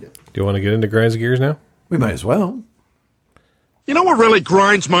should read it. Do you want to get into grinds gears now? We might as well. You know what really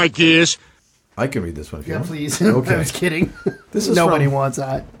grinds my gears? I can read this one if you Yeah, want. please. Okay. I was kidding. This is Nobody from- wants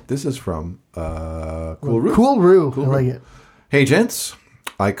that. This is from Cool Roo. Cool Roo. I like it. Hey, gents.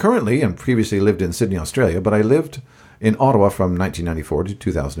 I currently and previously lived in Sydney, Australia, but I lived in Ottawa from 1994 to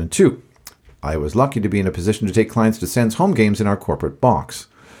 2002. I was lucky to be in a position to take clients to Sens home games in our corporate box.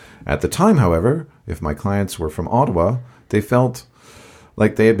 At the time, however, if my clients were from Ottawa, they felt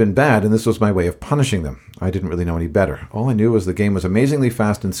like they had been bad, and this was my way of punishing them. I didn't really know any better. All I knew was the game was amazingly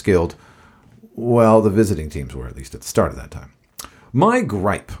fast and skilled. Well, the visiting teams were, at least at the start of that time. My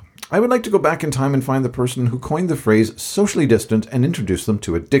gripe. I would like to go back in time and find the person who coined the phrase socially distant and introduce them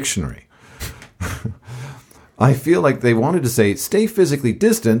to a dictionary. I feel like they wanted to say stay physically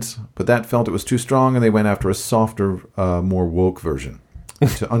distant, but that felt it was too strong and they went after a softer, more woke version.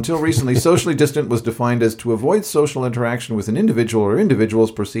 Until recently, socially distant was defined as to avoid social interaction with an individual or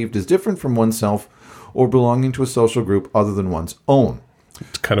individuals perceived as different from oneself or belonging to a social group other than one's own.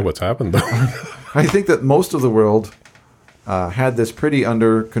 It's kind of what's happened, though. I think that most of the world had this pretty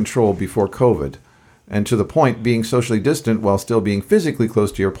under control before COVID. And to the point, being socially distant while still being physically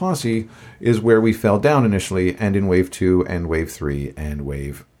close to your posse is where we fell down initially, and in Wave 2 and Wave 3 and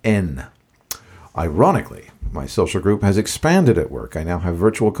Wave N. Ironically, my social group has expanded at work. I now have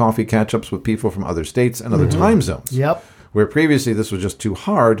virtual coffee catch-ups with people from other states and other time zones. Yep. Where previously this was just too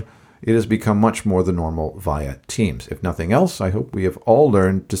hard, it has become much more the normal via Teams. If nothing else, I hope we have all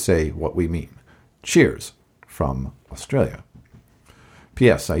learned to say what we mean. Cheers from Australia.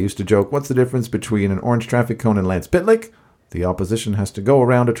 P.S. I used to joke, what's the difference between an orange traffic cone and Lance Pitlick? The opposition has to go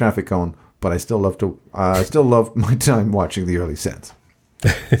around a traffic cone, but I still love my time watching the early Sens.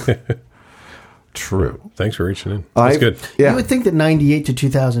 True. Thanks for reaching in. That's good. You Yeah, would think that 98 to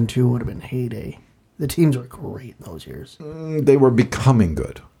 2002 would have been heyday. The teams were great in those years. they were becoming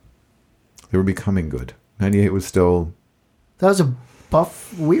good. 98 was still... That was a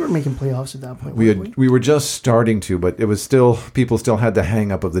buff. We were making playoffs at that point. weren't We were just starting to, but it was still... People still had the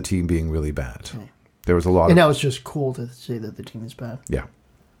hang-up of the team being really bad. There was a lot And of... now it's just cool to say that the team is bad. Yeah.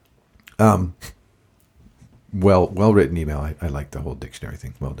 Well-written email. I like the whole dictionary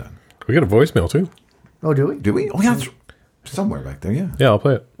thing. Well done. We got a voicemail, too. Oh, do we? Do we? Oh, yeah. It's somewhere back there, yeah. Yeah, I'll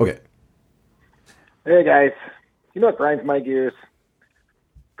play it. Okay. Hey guys, you know what grinds my gears?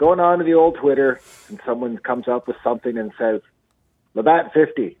 Going on to the old Twitter and someone comes up with something and says, Labatt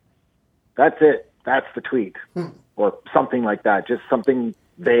 50. That's it. That's the tweet. Or something like that. Just something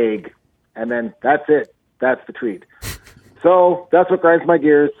vague. And then that's it. That's the tweet. So that's what grinds my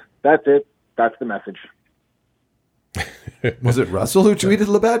gears. That's it. That's the message. Was it Russell who tweeted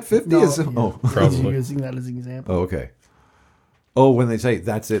Labatt 50? No, Is- yeah. Oh. Probably. Using that as an example. Oh, okay. Oh, when they say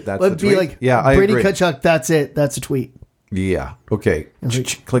that's it, that's But the be tweet. like, yeah, I Brady agree. Kachuk, that's it. That's a tweet. Yeah. Okay. It's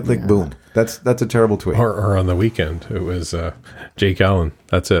like- Click, click, boom. That's a terrible tweet. Or on the weekend, it was Jake Allen.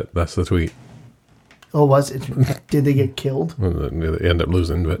 That's it. That's the tweet. Oh, was it? Did they get killed? They end up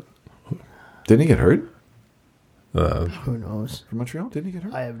losing, but Didn't he get hurt Who knows? from Montreal? Didn't he get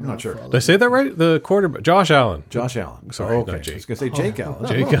hurt? I have I'm not sure. did I say that right? The quarterback, Josh Allen. Josh Allen. Sorry, okay. not Jake. I was going to say Jake Allen.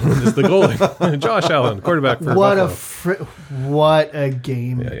 Jake Allen is the goalie. Josh Allen, quarterback for What Buffalo. what a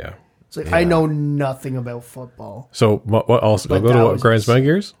game! Yeah. It's like, I know nothing about football. So what else? I'll But go to that what was grinds just- my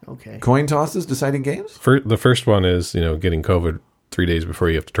gears. Okay. Coin tosses deciding games? The first one is getting COVID 3 days before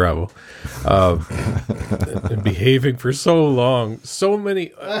you have to travel. And behaving for so long. So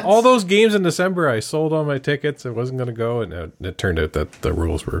many. All those games in December, I sold all my tickets. I wasn't going to go. And it turned out that the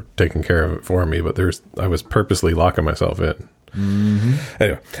rules were taking care of it for me. But I was purposely locking myself in.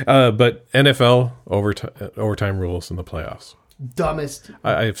 Anyway, but NFL overtime rules in the playoffs. Dumbest.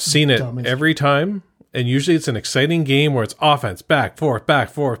 I've seen it every time. And usually it's an exciting game where it's offense, back, forth, back,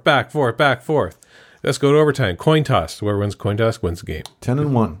 forth, back, forth, back, forth. Let's go to overtime. Coin toss. Whoever wins coin toss wins the game.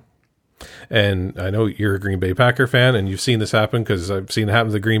 10-1. And I know you're a Green Bay Packer fan, and you've seen this happen because I've seen it happen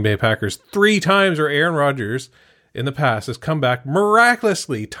to the Green Bay Packers 3 times where Aaron Rodgers in the past has come back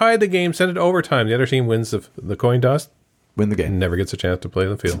miraculously, tied the game, sent it to overtime. The other team wins the coin toss. Win the game. And never gets a chance to play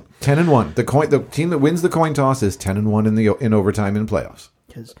in the field. 10-1. The team that wins the coin toss is 10-1 in overtime in playoffs.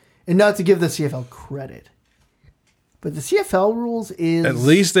 And not to give the CFL credit, but the CFL rules is... At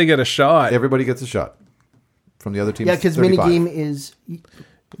least they get a shot. Everybody gets a shot from the other team. Yeah, because minigame is...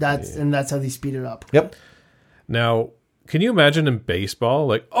 That's how they speed it up. Yep. Now, can you imagine in baseball,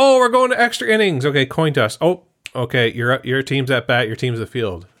 like, oh, we're going to extra innings. Okay, coin toss. Oh, okay, your team's at bat, your team's at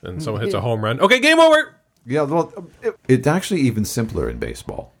field. And someone hits a home run. Okay, game over! Yeah, well, it's actually even simpler in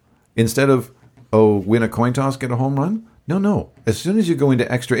baseball. Instead of, win a coin toss, get a home run... No. As soon as you go into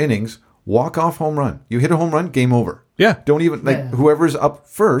extra innings, walk off home run. You hit a home run, game over. Yeah. Don't even, whoever's up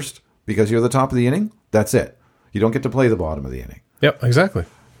first, because you're the top of the inning, that's it. You don't get to play the bottom of the inning. Yep, exactly.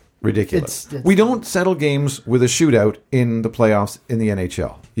 Ridiculous. We don't settle games with a shootout in the playoffs in the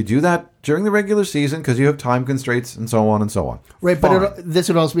NHL. You do that during the regular season because you have time constraints and so on and so on. Right, Fine. but this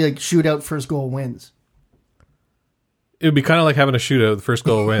would also be like shootout, first goal wins. It would be kind of like having a shootout. The first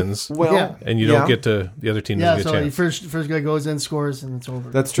goal wins. Well, Yeah. And you don't get to, the other team doesn't get a chance. First guy goes in, scores, and it's over.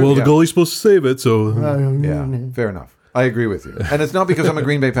 That's true. Well, the goalie's supposed to save it, so... Yeah, fair enough. I agree with you. And it's not because I'm a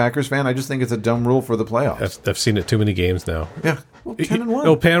Green Bay Packers fan. I just think it's a dumb rule for the playoffs. I've seen it too many games now. Yeah. Well, 10-1.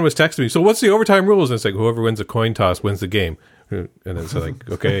 No, Pan was texting me. So what's the overtime rules? And it's like, whoever wins a coin toss wins the game. And it's like,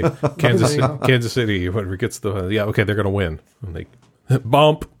 okay, Kansas City, whoever gets okay, they're going to win. I'm like,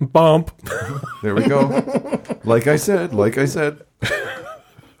 bump. There we go. Like I said.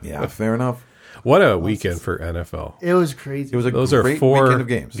 Yeah, fair enough. What a weekend for NFL. It was crazy. It was a Those great are 4 weekend of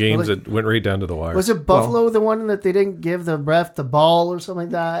games. that went right down to the wire. Was it Buffalo, the one that they didn't give the ref the ball or something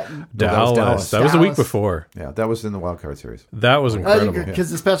like that? Dallas. That was the week before. Yeah, that was in the wild card series. That was incredible.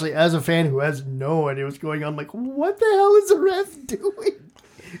 Because especially as a fan who has no idea what's going on, I'm like, what the hell is the ref doing?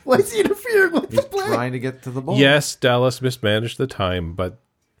 Why is he interfering with the play? Trying to get to the ball. Yes, Dallas mismanaged the time, but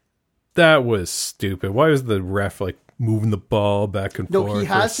that was stupid. Why was the ref moving the ball back and forth? No, he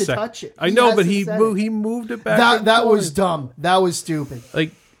has to touch it. I know, but he moved it back. That was dumb. That was stupid.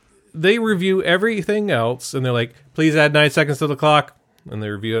 Like, they review everything else, and they're like, please add 9 seconds to the clock. And they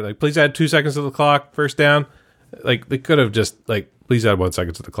review it like, please add 2 seconds to the clock, first down. Like, they could have just, please add 1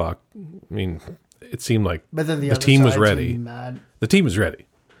 second to the clock. I mean, it seemed like but then the team was ready. The team was ready.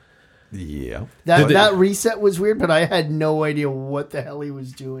 Yeah. That reset was weird, but I had no idea what the hell he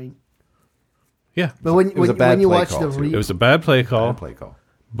was doing. Yeah. But when you watch the it was a bad play call.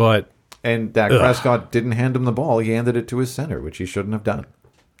 But and Dak Prescott didn't hand him the ball. He handed it to his center, which he shouldn't have done.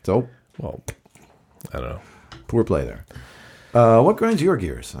 So, well, I don't know. Poor play there. What grinds your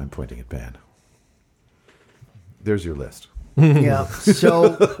gears? I'm pointing at Pan. There's your list. Yeah.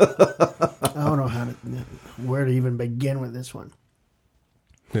 So I don't know where to even begin with this one.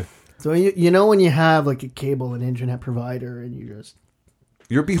 So you know when you have like a cable and internet provider and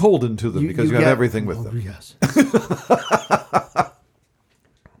you're beholden to them because you have everything with them. Yes.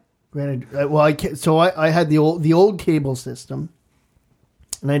 Granted, well, I had the old cable system,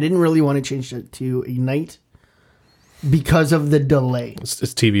 and I didn't really want to change it to Ignite because of the delay. It's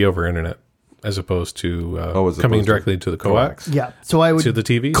TV over internet as opposed to coming directly to the coax. Yeah, so I would to the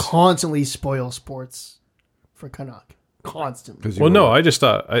TVs? constantly spoil sports for Canuck. Constantly. Well, no, I just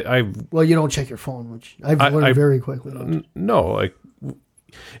thought Well, you don't check your phone, which I've learned very quickly. No,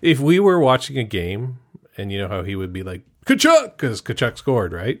 if we were watching a game and you know how he would be like, Kachuk, because Kachuk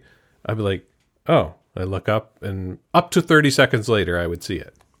scored, right? I'd be like, oh, I look up and up to 30 seconds later, I would see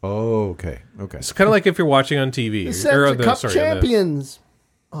it. Oh, okay. It's kind of like if you're watching on TV. The Cup champions.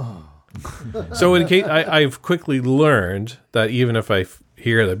 So in case, I've quickly learned that even if I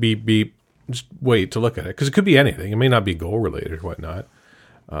hear the beep, beep, just wait to look at it. Because it could be anything. It may not be goal related or whatnot.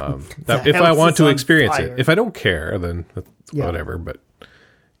 If I want to experience it. If I don't care, then whatever. But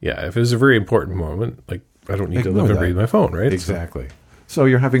yeah, if it was a very important moment, I don't need to live and breathe my phone, right? Exactly. So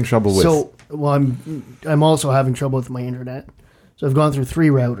you're having trouble with... I'm also having trouble with my internet. So I've gone through 3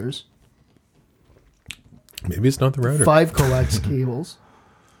 routers. Maybe it's not the router. 5 coax cables.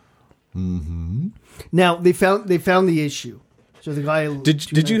 Mm-hmm. Now, they found the issue. So the guy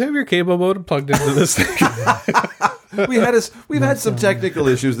Did you have your cable modem plugged into this thing? We've had some technical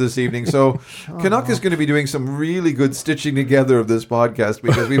issues this evening, so Canuck is going to be doing some really good stitching together of this podcast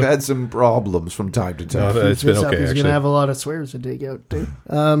because we've had some problems from time to time. No, it's been He's okay, going actually. to have a lot of swears to take out too.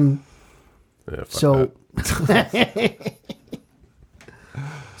 Yeah, fuck So, that.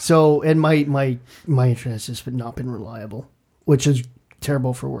 and my internet has just not been reliable, which is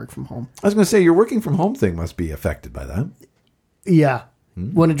terrible for work from home. I was going to say, your working from home thing must be affected by that. Yeah,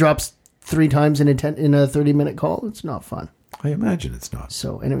 when it drops 3 times in a 30-minute call, it's not fun. I imagine it's not.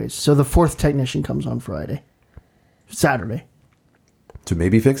 So, anyways, so the 4th technician comes on Saturday. To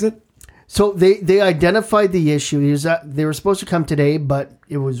maybe fix it? So they identified the issue. They were supposed to come today, but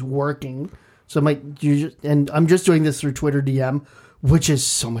it was working. So I'm just doing this through Twitter DM, which is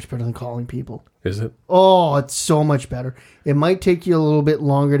so much better than calling people. Is it? Oh, it's so much better. It might take you a little bit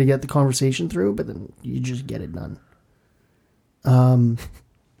longer to get the conversation through, but then you just get it done.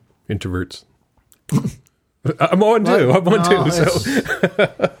 Introverts. I'm on too. I'm on too.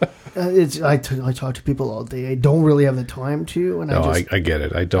 I talk to people all day. I don't really have the time to, and No, I get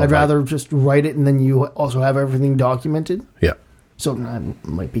it. I don't. I'd rather just write it, and then you also have everything documented. Yeah. So I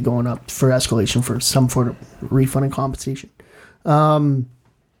might be going up for escalation for some sort of refund and compensation.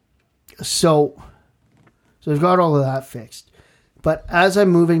 So I've got all of that fixed. But as I'm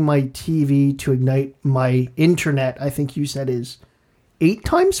moving my TV to Ignite, my internet, I think you said, is 8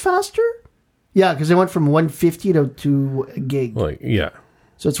 times faster? Yeah, because I went from 150 to a gig. Yeah.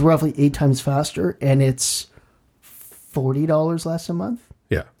 So it's roughly 8 times faster, and it's $40 less a month.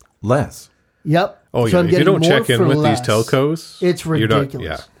 Yeah. Less. Yep. Oh, So yeah. I'm If you getting don't more check in for with less. these telcos, It's you're not- ridiculous.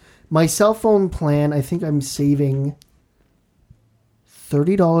 yeah. My cell phone plan, I think I'm saving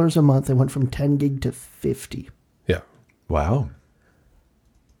 $30 a month. I went from 10 gig to 50. Yeah. Wow.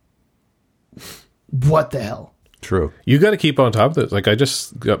 What the hell? True. You got to keep on top of this. Like, I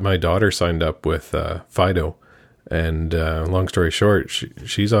just got my daughter signed up with Fido, and long story short,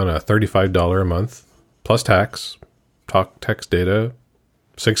 she's on a $35 a month plus tax, talk, text, data,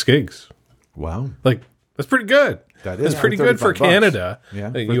 6 gigs. Wow. Like, that's pretty good. That is That's pretty for good for 35 bucks. Canada.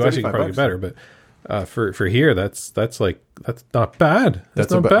 Yeah, for You actually 35 can probably bucks. get better, but for here, that's not bad.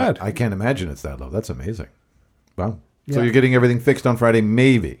 That's not bad. I can't imagine it's that low. That's amazing. Wow. So Yeah. you're getting everything fixed on Friday,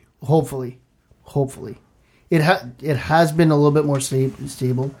 maybe. Hopefully. It has been a little bit more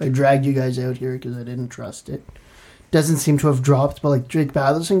stable. I dragged you guys out here because I didn't trust it. Doesn't seem to have dropped, but like Drake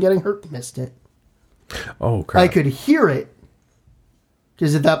Batherson getting hurt, missed it. Oh, crap. I could hear it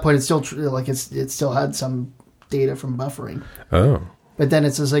because at that point it's still it still had some data from buffering, Oh. but then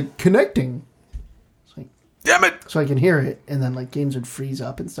it says like connecting. It's like, Damn it! so I can hear it, and then like games would freeze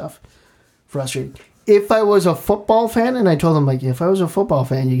up and stuff. Frustrating. If I was a football fan, and I told them like, if I was a football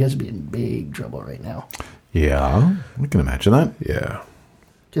fan, you guys would be in big trouble right now. Yeah, I can imagine that. Yeah.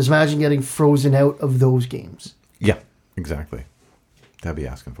 Just imagine getting frozen out of those games. Yeah, exactly. That'd be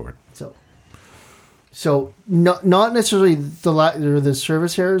asking for it. So not necessarily the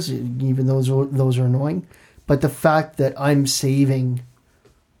service errors, even those are annoying, but the fact that I'm saving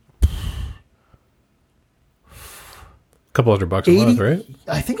Couple $100 a month, right?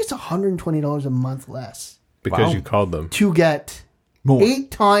 I think it's $120 a month less Because Wow. you called them. to get More.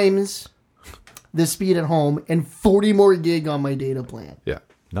 8 times the speed at home and 40 more gig on my data plan. Yeah.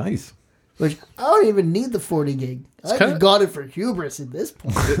 Nice. Which I don't even need the 40 gig. I kinda- just got it for hubris at this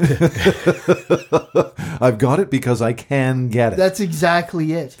point. I've got it because I can get it. That's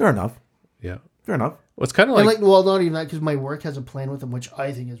exactly it. Fair enough. Yeah. Fair enough. Well, it's kind of And like, well, not even that, because my work has a plan with them, which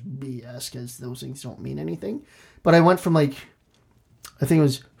I think is BS, because those things don't mean anything. But I went from I think it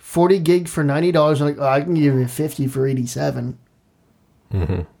was 40 gig for $90. I'm like, oh, I can give you 50 for 87.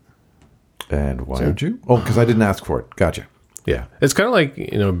 And why aren't you? Oh, because I didn't ask for it. Gotcha. yeah. It's kind of like,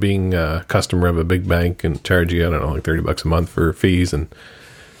 being a customer of a big bank and charge you, I don't know, like $30 a month for fees, and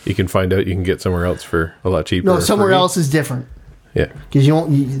you can find out you can get somewhere else for a lot cheaper. No, or somewhere free. else is different, Yeah. because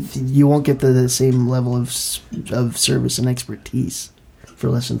you won't get the same level of service and expertise for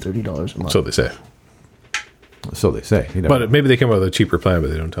less than $30 a month. So they say. So they say. You know. But maybe they come up with a cheaper plan,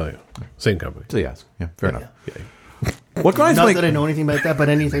 but they don't tell you. Same company. So yes. Yeah, fair enough. Yeah. What grinds Not my... that I know anything about that, but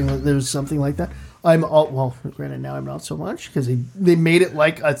anything there's something like that. I'm all well. Granted, now I'm not so much because they made it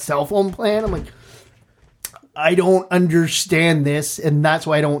like a cell phone plan. I'm like, I don't understand this, and that's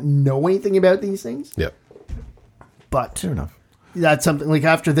why I don't know anything about these things. Yeah. But Fair enough. that's something like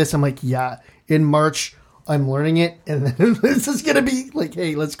after this, I'm like, yeah. In March, I'm learning it, and then this is gonna be like,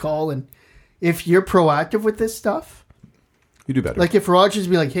 hey, let's call, and if you're proactive with this stuff, You do better. like if Rogers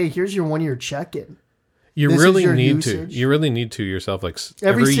be like, hey, here's your 1 year check-in. You This is really your need usage. to. You really need to yourself, like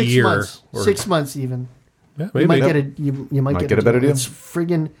Every every 6 year. months. Or 6 months even. Yeah, You might maybe. get a you might get a better deal. It's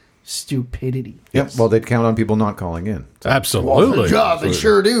friggin' stupidity. Yep. Well, they'd count on people not calling in. Absolutely. Good job, they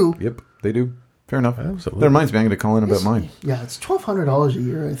sure do. Yep, they do. Fair enough. Absolutely. That reminds me, I'm going to call in about mine. Yeah, it's $1,200 a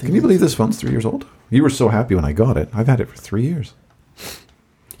year. I think. Can you believe this phone's 3 years old? You were so happy when I got it. I've had it for 3 years.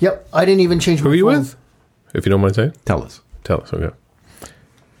 Yep, I didn't even change. Who my are you phone. with? If you don't mind saying. Tell us. Tell us, okay.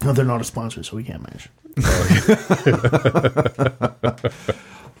 No, they're not a sponsor, so we can't mention.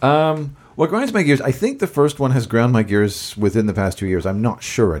 What grinds my gears? I think the first one has ground my gears within the past 2 years. I'm not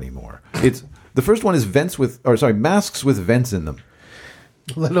sure anymore. It's the first one is masks with vents in them.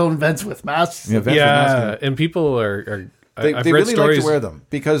 Let alone vents with masks. Yeah, vents with masks in Yeah, them. and people are They I've read really like stories. to wear them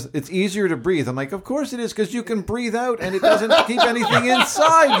because it's easier to breathe. I'm like, of course it is, because you can breathe out and it doesn't keep anything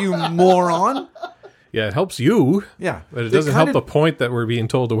inside, you moron. Yeah, it helps you. Yeah. But it doesn't help the point that we're being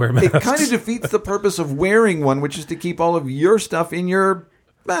told to wear masks. It kind of defeats the purpose of wearing one, which is to keep all of your stuff in your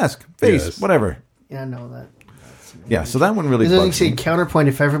mask, face, Yes. whatever. Yeah, I know that. Yeah, so that one really Because I bugs think me. say counterpoint.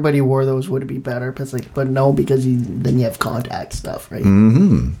 If everybody wore those, would it be better? But it's like, but no, because then you have contact stuff, right?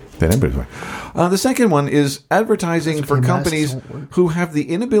 Then everybody's wearing. The second one is advertising for masks companies don't work. who have the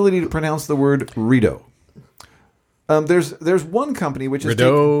inability to pronounce the word Rideau. There's one company which is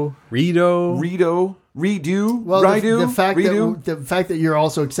Rideau. Redo, Well, Rideau, the fact Redo. that the fact that you're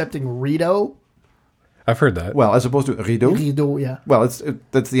also accepting Rideau, I've heard that. Well, as opposed to Rideau. Rideau, yeah. Well, that's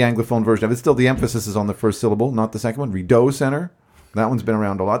the Anglophone version of it. Still, the emphasis is on the first syllable, not the second one. Rideau Center. That one's been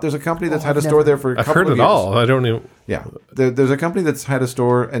around a lot. There's a company that's had a I've store never- there for a I've couple heard of it years. all. I don't even. Yeah. There's a company that's had a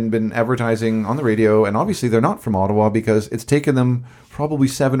store and been advertising on the radio, and obviously they're not from Ottawa because it's taken them probably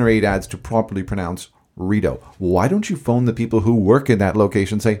 7 or 8 ads to properly pronounce Rideau. Why don't you phone the people who work in that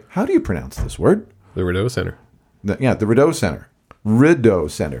location and say, how do you pronounce this word? The Rideau Center. The Rideau Center. Rideau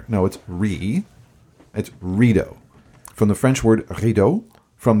Center. No, it's It's Rideau. From the French word rideau,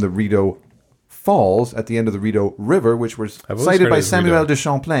 from the Rideau Falls at the end of the Rideau River, which was I've always cited heard by it as Samuel Rideau. de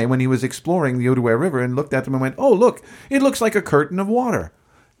Champlain when he was exploring the Outaouais River and looked at them and went, oh, look, it looks like a curtain of water.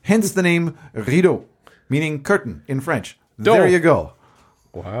 Hence the name rideau, meaning curtain in French. There you go.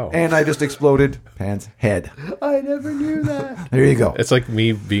 Wow. And I just exploded Pan's head. I never knew that. There you go. It's like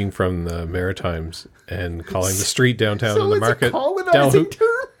me being from the Maritimes and calling the street downtown So in the it's market a colonizing term.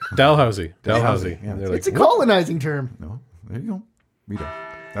 Dalhousie. Dalhousie, yeah. And they're like, It's a colonizing term. No, there you go. Rideau.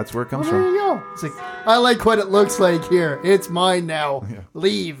 That's where it comes Well, there from. you go. It's like, I like what it looks like here. It's mine now. Yeah.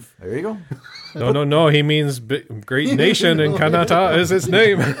 Leave. There you go. no. He means great nation, and Kanata is its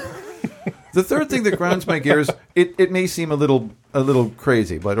name. The third thing that grinds my gears, it may seem a little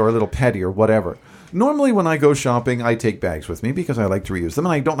crazy, or a little petty or whatever. Normally when I go shopping, I take bags with me because I like to reuse them,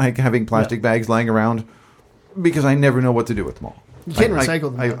 and I don't like having plastic bags lying around because I never know what to do with them all. You can't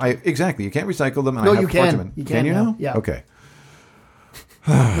recycle them. Exactly. You can't recycle them. And No, I have you a bunch can. of them. You Can can you now. now? Yeah. Okay.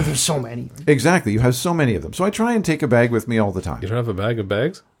 But there's so many. Exactly. You have so many of them. So I try and take a bag with me all the time. You don't have a bag of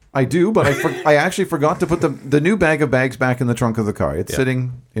bags? I do, but I actually forgot to put the new bag of bags back in the trunk of the car. It's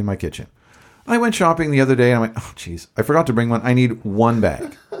sitting in my kitchen. I went shopping the other day and I went, oh, geez, I forgot to bring one. I need one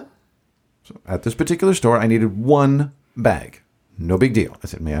bag. So at this particular store, I needed one bag. No big deal. I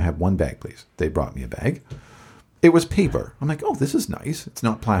said, may I have one bag, please? They brought me a bag. It was paper. I'm like, oh, this is nice. It's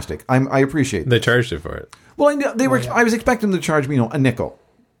not plastic. I appreciate They that. charged you for it. Well, they were. I was expecting them to charge me, a nickel.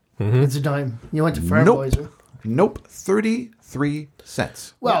 It's a dime. You went to Framboiser. Nope. 33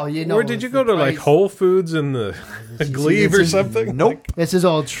 cents. Well, you know. Or did you go to like price- Whole Foods and the Glebe or something? Nope. This is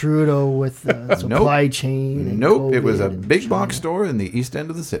all Trudeau with the supply chain. And Nope. It was a COVID and big box store in the east end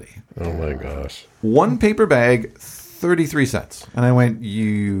of the city. Oh my gosh. One paper bag, 33 cents. And I went,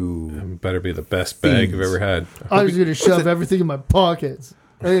 you... Better be the best bag you've ever had. I was going to shove everything in my pockets.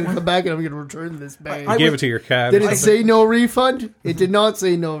 I'm going to come back and I'm going to return this bag. You gave it to your cat. Did or it something. say no refund? It did not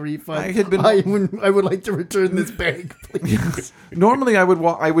say no refund. I had been- I would like to return this bag, please. Normally, I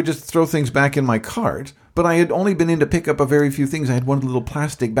would just throw things back in my cart, but I had only been in to pick up a very few things. I had one of the little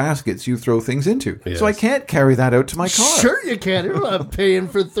plastic baskets you throw things into. Yes. So I can't carry that out to my car. Sure you can. You're not paying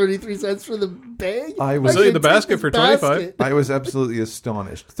for 33 cents for the bag. I was- Sell you can the take basket this for 25. basket. I was absolutely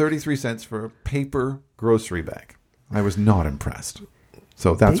astonished. 33 cents for a paper grocery bag. I was not impressed.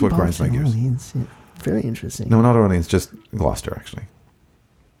 So that's what grinds my gears. Very interesting. No, not Orleans, just Gloucester, actually.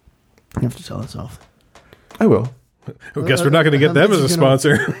 You have to tell us off. I will. I guess we're not going to get them as a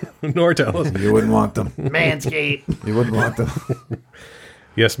sponsor, nor tell us. You wouldn't want them. Manscaped. You wouldn't want them.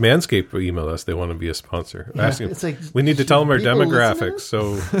 Yes, Manscaped will email us. They want to be a sponsor. Yeah, Asking, it's like, we need to tell them our people demographics.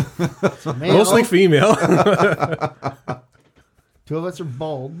 So Man, mostly all- female. 2 of us are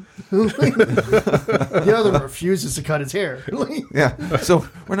bald. The other one refuses to cut his hair. Yeah. So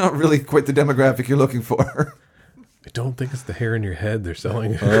we're not really quite the demographic you're looking for. I don't think it's the hair in your head they're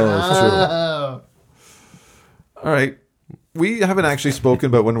selling. Oh, All right. We haven't actually spoken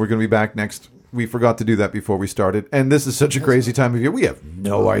about when we're going to be back next. We forgot to do that before we started. And this is such a crazy time of year. We have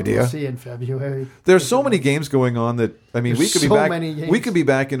no idea. We'll see in February. There's so many games going on that, I mean, we There's could be so back. many games. We could be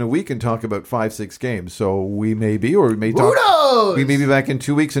back in a week and talk about 5-6 games. So we may be, or we may talk. Who knows? We may be back in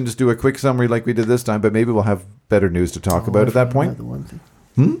 2 weeks and just do a quick summary like we did this time. But maybe we'll have better news to talk about at that point. The one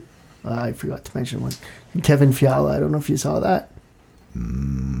thing. I forgot to mention one. Kevin Fiala. I don't know if you saw that.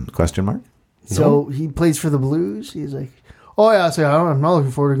 Question mark? So he plays for the Blues. He's like, oh yeah. So I'm not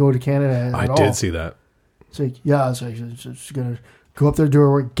looking forward to go to Canada. I at did all. see that. It's like, yeah. So I'm just gonna go up there, do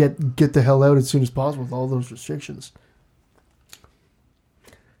our work, get the hell out as soon as possible with all those restrictions.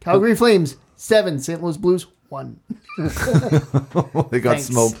 Calgary Flames 7, St. Louis Blues 1. They got Thanks.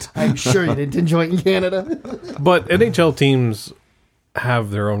 smoked. I'm sure you didn't enjoy it in Canada. But NHL teams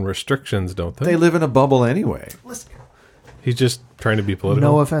have their own restrictions, don't they? They live in a bubble anyway. Listen, He's just trying to be political.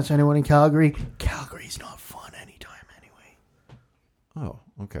 no offense to anyone in Calgary. Calgary's not fun anytime anyway. Oh,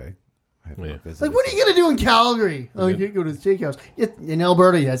 okay. I have Yeah. not visited. Like, what are you going to do in Calgary? Oh, you can go to the steakhouse. In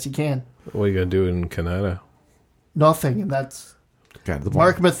Alberta, yes, you can. What are you going to do in Canada? Nothing, and that's... Kind of the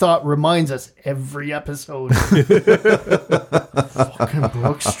Mark point. Mathot reminds us every episode. Fucking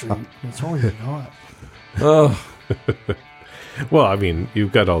Brook Street. It's only not. Well, I mean,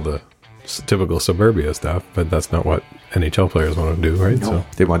 you've got all the typical suburbia stuff, but that's not what NHL players want to do, right? So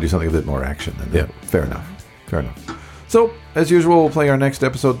They want to do something a bit more action than that. Yeah. Fair enough. Fair enough. So, as usual, we'll play our next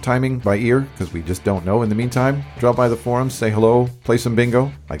episode timing by ear because we just don't know. In the meantime, drop by the forums, say hello, play some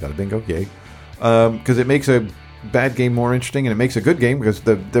bingo. I got a bingo, yay. Because it makes a bad game more interesting and it makes a good game because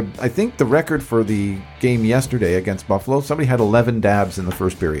I think the record for the game yesterday against Buffalo, somebody had 11 dabs in the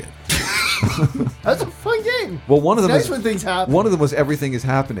first period. That's a fun game. Well, one of them It's nice is when things happen. One of them was everything is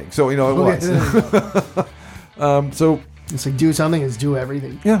happening. So, it was. So, It's like do something is do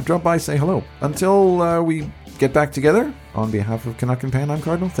everything. yeah, drop by, say hello. Until we get back together, on behalf of Canuck and Pan, I'm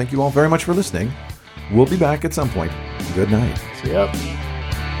Cardinal. Thank you all very much for listening. We'll be back at some point. Good night. Yep.